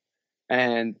telescope,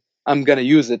 and I'm gonna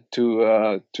use it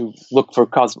to look for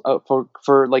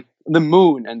for like the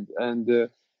moon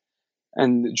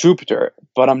and Jupiter,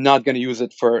 but I'm not gonna use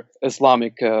it for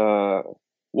Islamic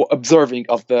observing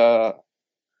of the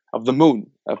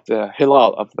moon, of the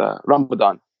hilal, of the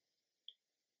Ramadan.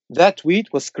 That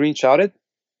tweet was screenshotted,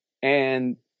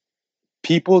 and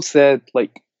people said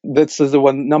like this is the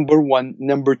number one,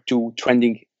 number two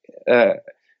trending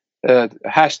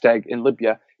hashtag in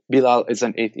Libya. Bilal is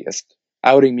an atheist,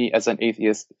 outing me as an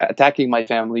atheist, attacking my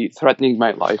family, threatening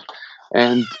my life,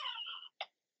 and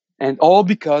all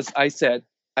because I said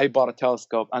I bought a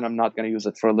telescope and I'm not going to use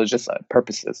it for religious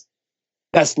purposes.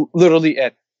 That's literally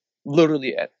it.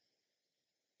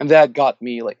 And that got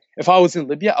me, like, if I was in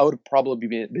Libya, I would have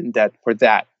probably been dead for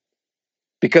that.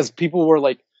 Because people were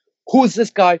like, who is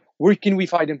this guy? Where can we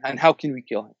find him? And how can we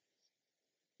kill him?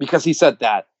 Because he said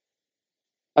that.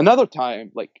 Another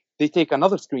time, like, they take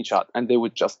another screenshot and they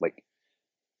would just, like,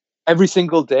 every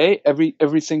single day,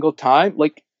 every single time,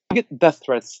 like, get death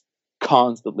threats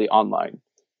constantly online.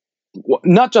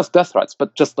 Not just death threats,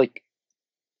 but just, like,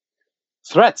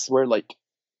 threats where, like,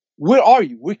 where are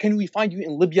you? Where can we find you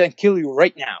in Libya and kill you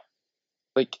right now?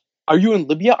 Like, are you in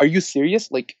Libya? Are you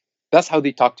serious? Like, that's how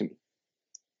they talk to me.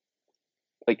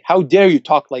 Like, how dare you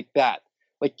talk like that?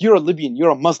 Like, you're a Libyan,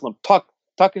 you're a Muslim. Talk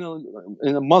in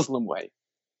a Muslim way.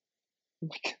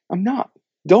 Like, I'm not.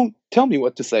 Don't tell me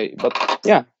what to say. But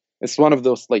yeah, it's one of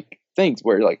those like things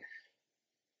where, like,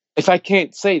 if I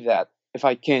can't say that, if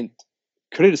I can't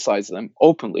criticize them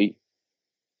openly,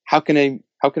 how can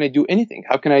I do anything?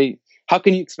 How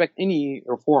can you expect any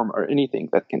reform or anything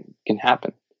that can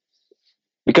happen?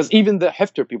 Because even the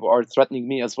Hifter people are threatening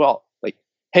me as well. Like,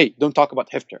 hey, don't talk about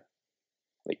Hifter.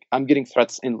 Like, I'm getting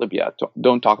threats in Libya.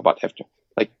 Don't talk about Hifter.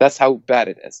 Like, that's how bad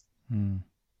it is.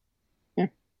 Yeah.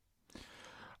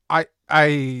 I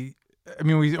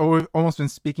mean, we've almost been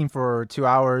speaking for 2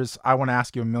 hours. I want to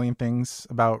ask you a million things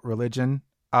about religion.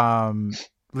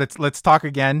 Let's talk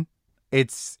again.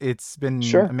 It's been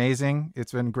amazing.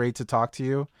 It's been great to talk to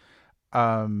you.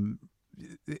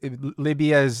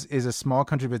 Libya is a small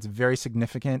country, but it's very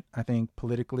significant, I think,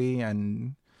 politically,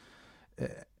 and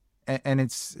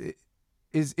it's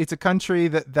a country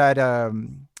that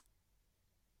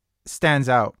stands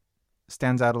out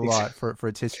a lot for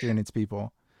its history and its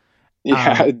people.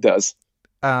 Yeah, it does.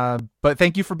 But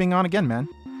thank you for being on again, man.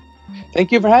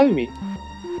 Thank you for having me.